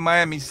go hit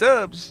Miami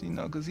Subs, you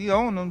know, cause he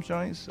own them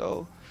joints.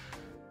 So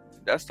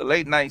that's the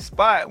late night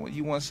spot when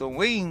you want some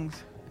wings.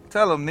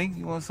 Tell him, Nick,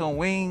 you want some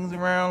wings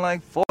around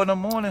like 4 in the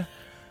morning.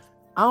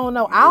 I don't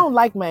know. I don't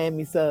like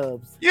Miami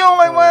Subs. You don't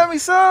like Miami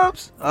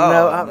Subs?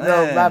 No,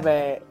 man. my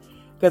bad.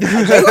 Because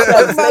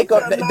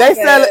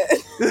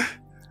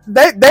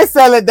they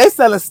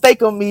sell a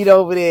steak on meat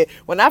over there.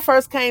 When I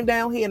first came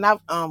down here and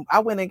I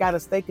went and got a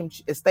steak and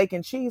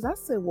cheese, I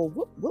said, well,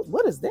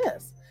 what is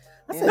this?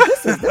 I said,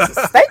 this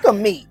is steak or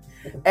meat.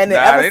 And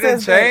they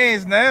didn't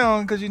change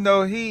now because you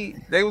know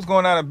they was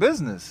going out of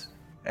business.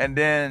 And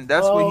then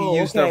that's when he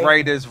used to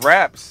write his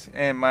raps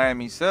in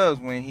Miami Subs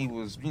when he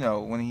was, you know,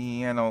 when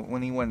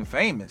he wasn't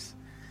famous.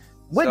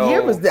 What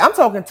year was that? I'm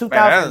talking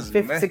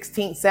 2015,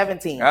 16,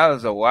 17. That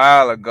was a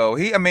while ago.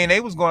 They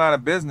was going out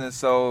of business,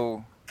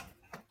 so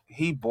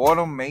he bought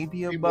them maybe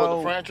He bought the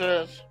about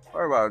franchise.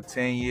 or about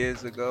 10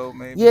 years ago,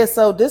 maybe. Yeah,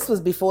 so this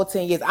was before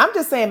 10 years. I'm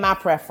just saying my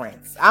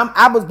preference.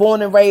 I was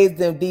born and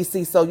raised in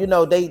DC, so you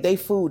know they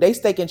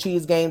steak and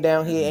cheese game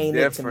down here ain't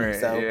different. It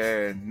to me. So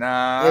yeah,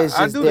 nah. it's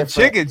I just do different.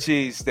 the chicken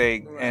cheese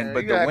steak, Man,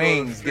 but you the gotta go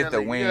to wings, get the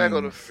Philly. wings. You gotta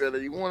go to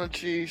Philly. You want a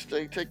cheese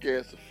steak? Take your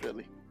ass to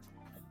Philly.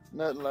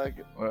 Nothing like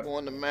it. What?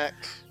 Going to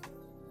Max.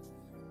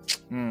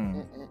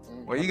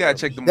 Well, you gotta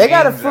check them. They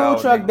got a wings food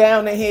out, truck nigga.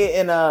 down in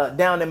here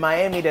down in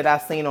Miami that I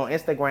seen on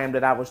Instagram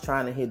that I was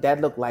trying to hit. That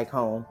looked like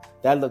home.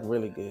 That looked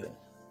really good.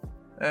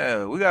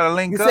 Yeah, we gotta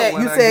link You up. said-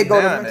 when you I said get go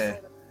to down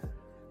there.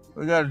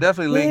 We gotta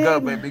definitely link Yeah,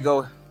 up, man. maybe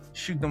go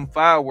shoot them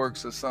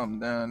fireworks or something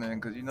down there,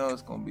 cause you know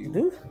it's gonna be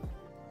Do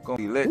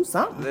lit, do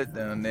something. lit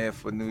down there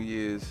for New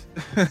Year's.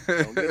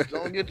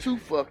 Don't get too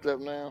fucked up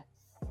now.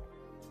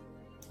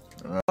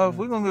 If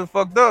we're gonna get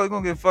fucked up, we're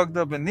gonna get fucked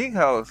up in Nick's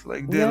house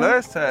like we did Yeah.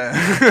 last time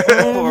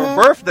for a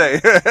birthday.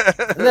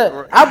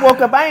 Look, I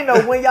woke up. I ain't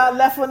know when y'all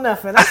left for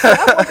nothing. I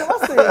woke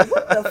up. I said,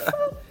 "What the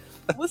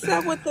fuck?" What's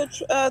up with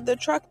the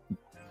truck?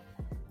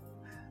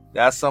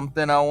 That's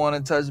something I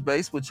want to touch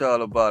base with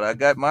y'all about. I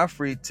got my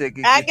free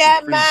ticket. I Get your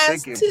got free mine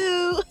ticket.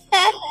 too.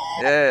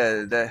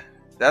 Yeah,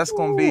 that's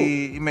gonna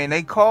be.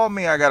 They called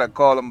me. I gotta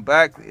call them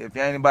back. If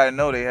anybody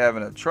know, they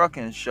having a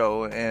trucking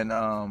show,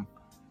 and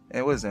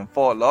it was in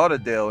Fort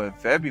Lauderdale in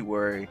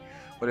February,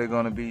 where they're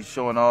gonna be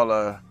showing all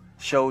the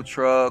show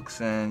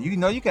trucks, and you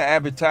can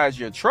advertise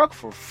your truck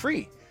for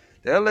free.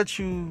 They'll let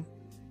you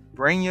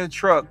bring your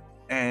truck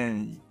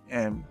and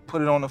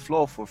put it on the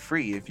floor for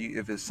free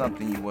if it's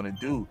something you want to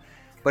do.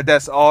 But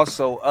that's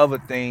also other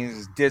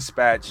things,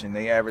 dispatch, and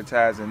they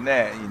advertising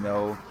that,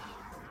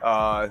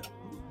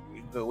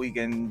 we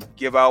can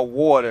give out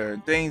water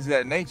and things of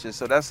that nature.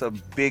 So that's a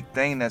big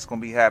thing that's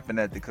going to be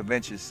happening at the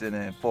convention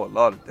center in Fort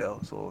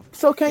Lauderdale.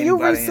 So Can you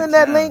anybody in resend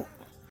that town- link?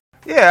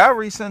 Yeah, I'll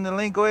resend the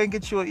link. Go ahead and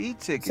get you an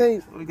e-ticket. See,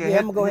 So we can yeah,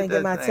 I'm gonna go ahead and get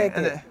that my thing.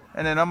 ticket.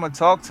 And then I'm going to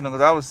talk to them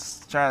because I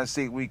was trying to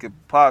see if we could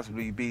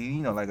possibly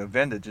be, like a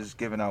vendor just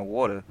giving out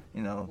water,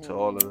 to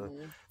all of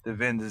the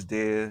vendors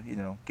there,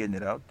 getting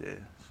it out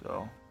there.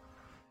 So,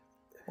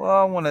 well,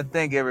 I want to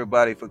thank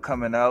everybody for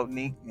coming out.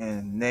 Neek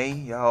and Nay,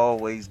 y'all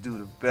always do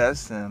the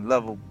best, and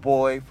Level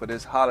Boy for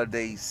this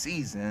holiday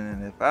season.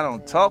 And if I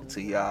don't talk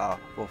to y'all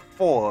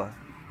before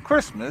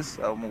Christmas,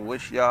 I'm going to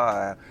wish y'all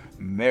a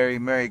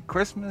Merry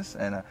Christmas,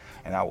 and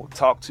I will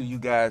talk to you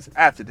guys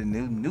after the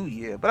new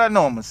year. But I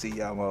know I'm gonna see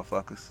y'all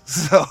motherfuckers.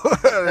 So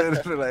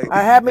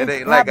Happy it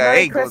ain't like I Merry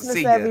ain't gonna Christmas,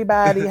 see you.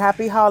 everybody.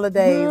 Happy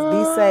holidays.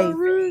 Be safe.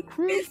 Merry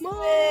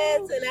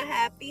Christmas and a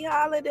happy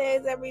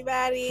holidays,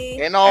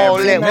 everybody. And all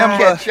And that. remember-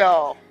 We'll catch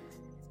y'all.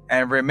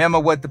 And remember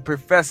what the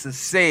professor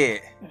said: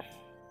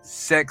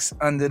 sex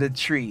under the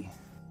tree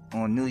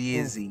on New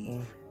Year's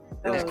Eve.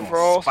 It's gonna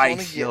Frost on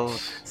the spice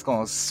gifts. it's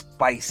gonna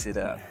spice it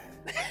up.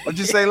 What'd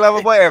you say,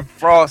 Level Boy? And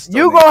frost.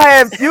 You on it.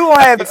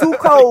 gonna have two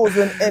coals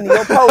in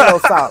your polo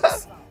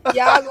socks.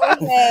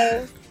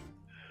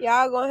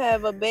 Y'all gonna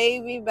have a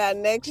baby by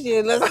next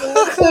year. Listen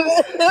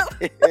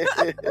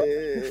to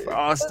them.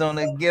 Frost on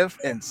the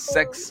gift and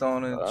sex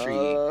on the tree.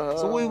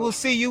 So we will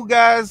see you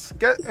guys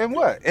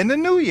in the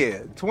new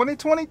year,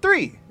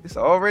 2023. It's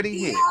already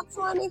here. Yeah,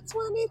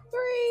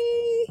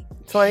 2023.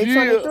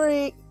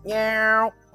 2023. Yeah.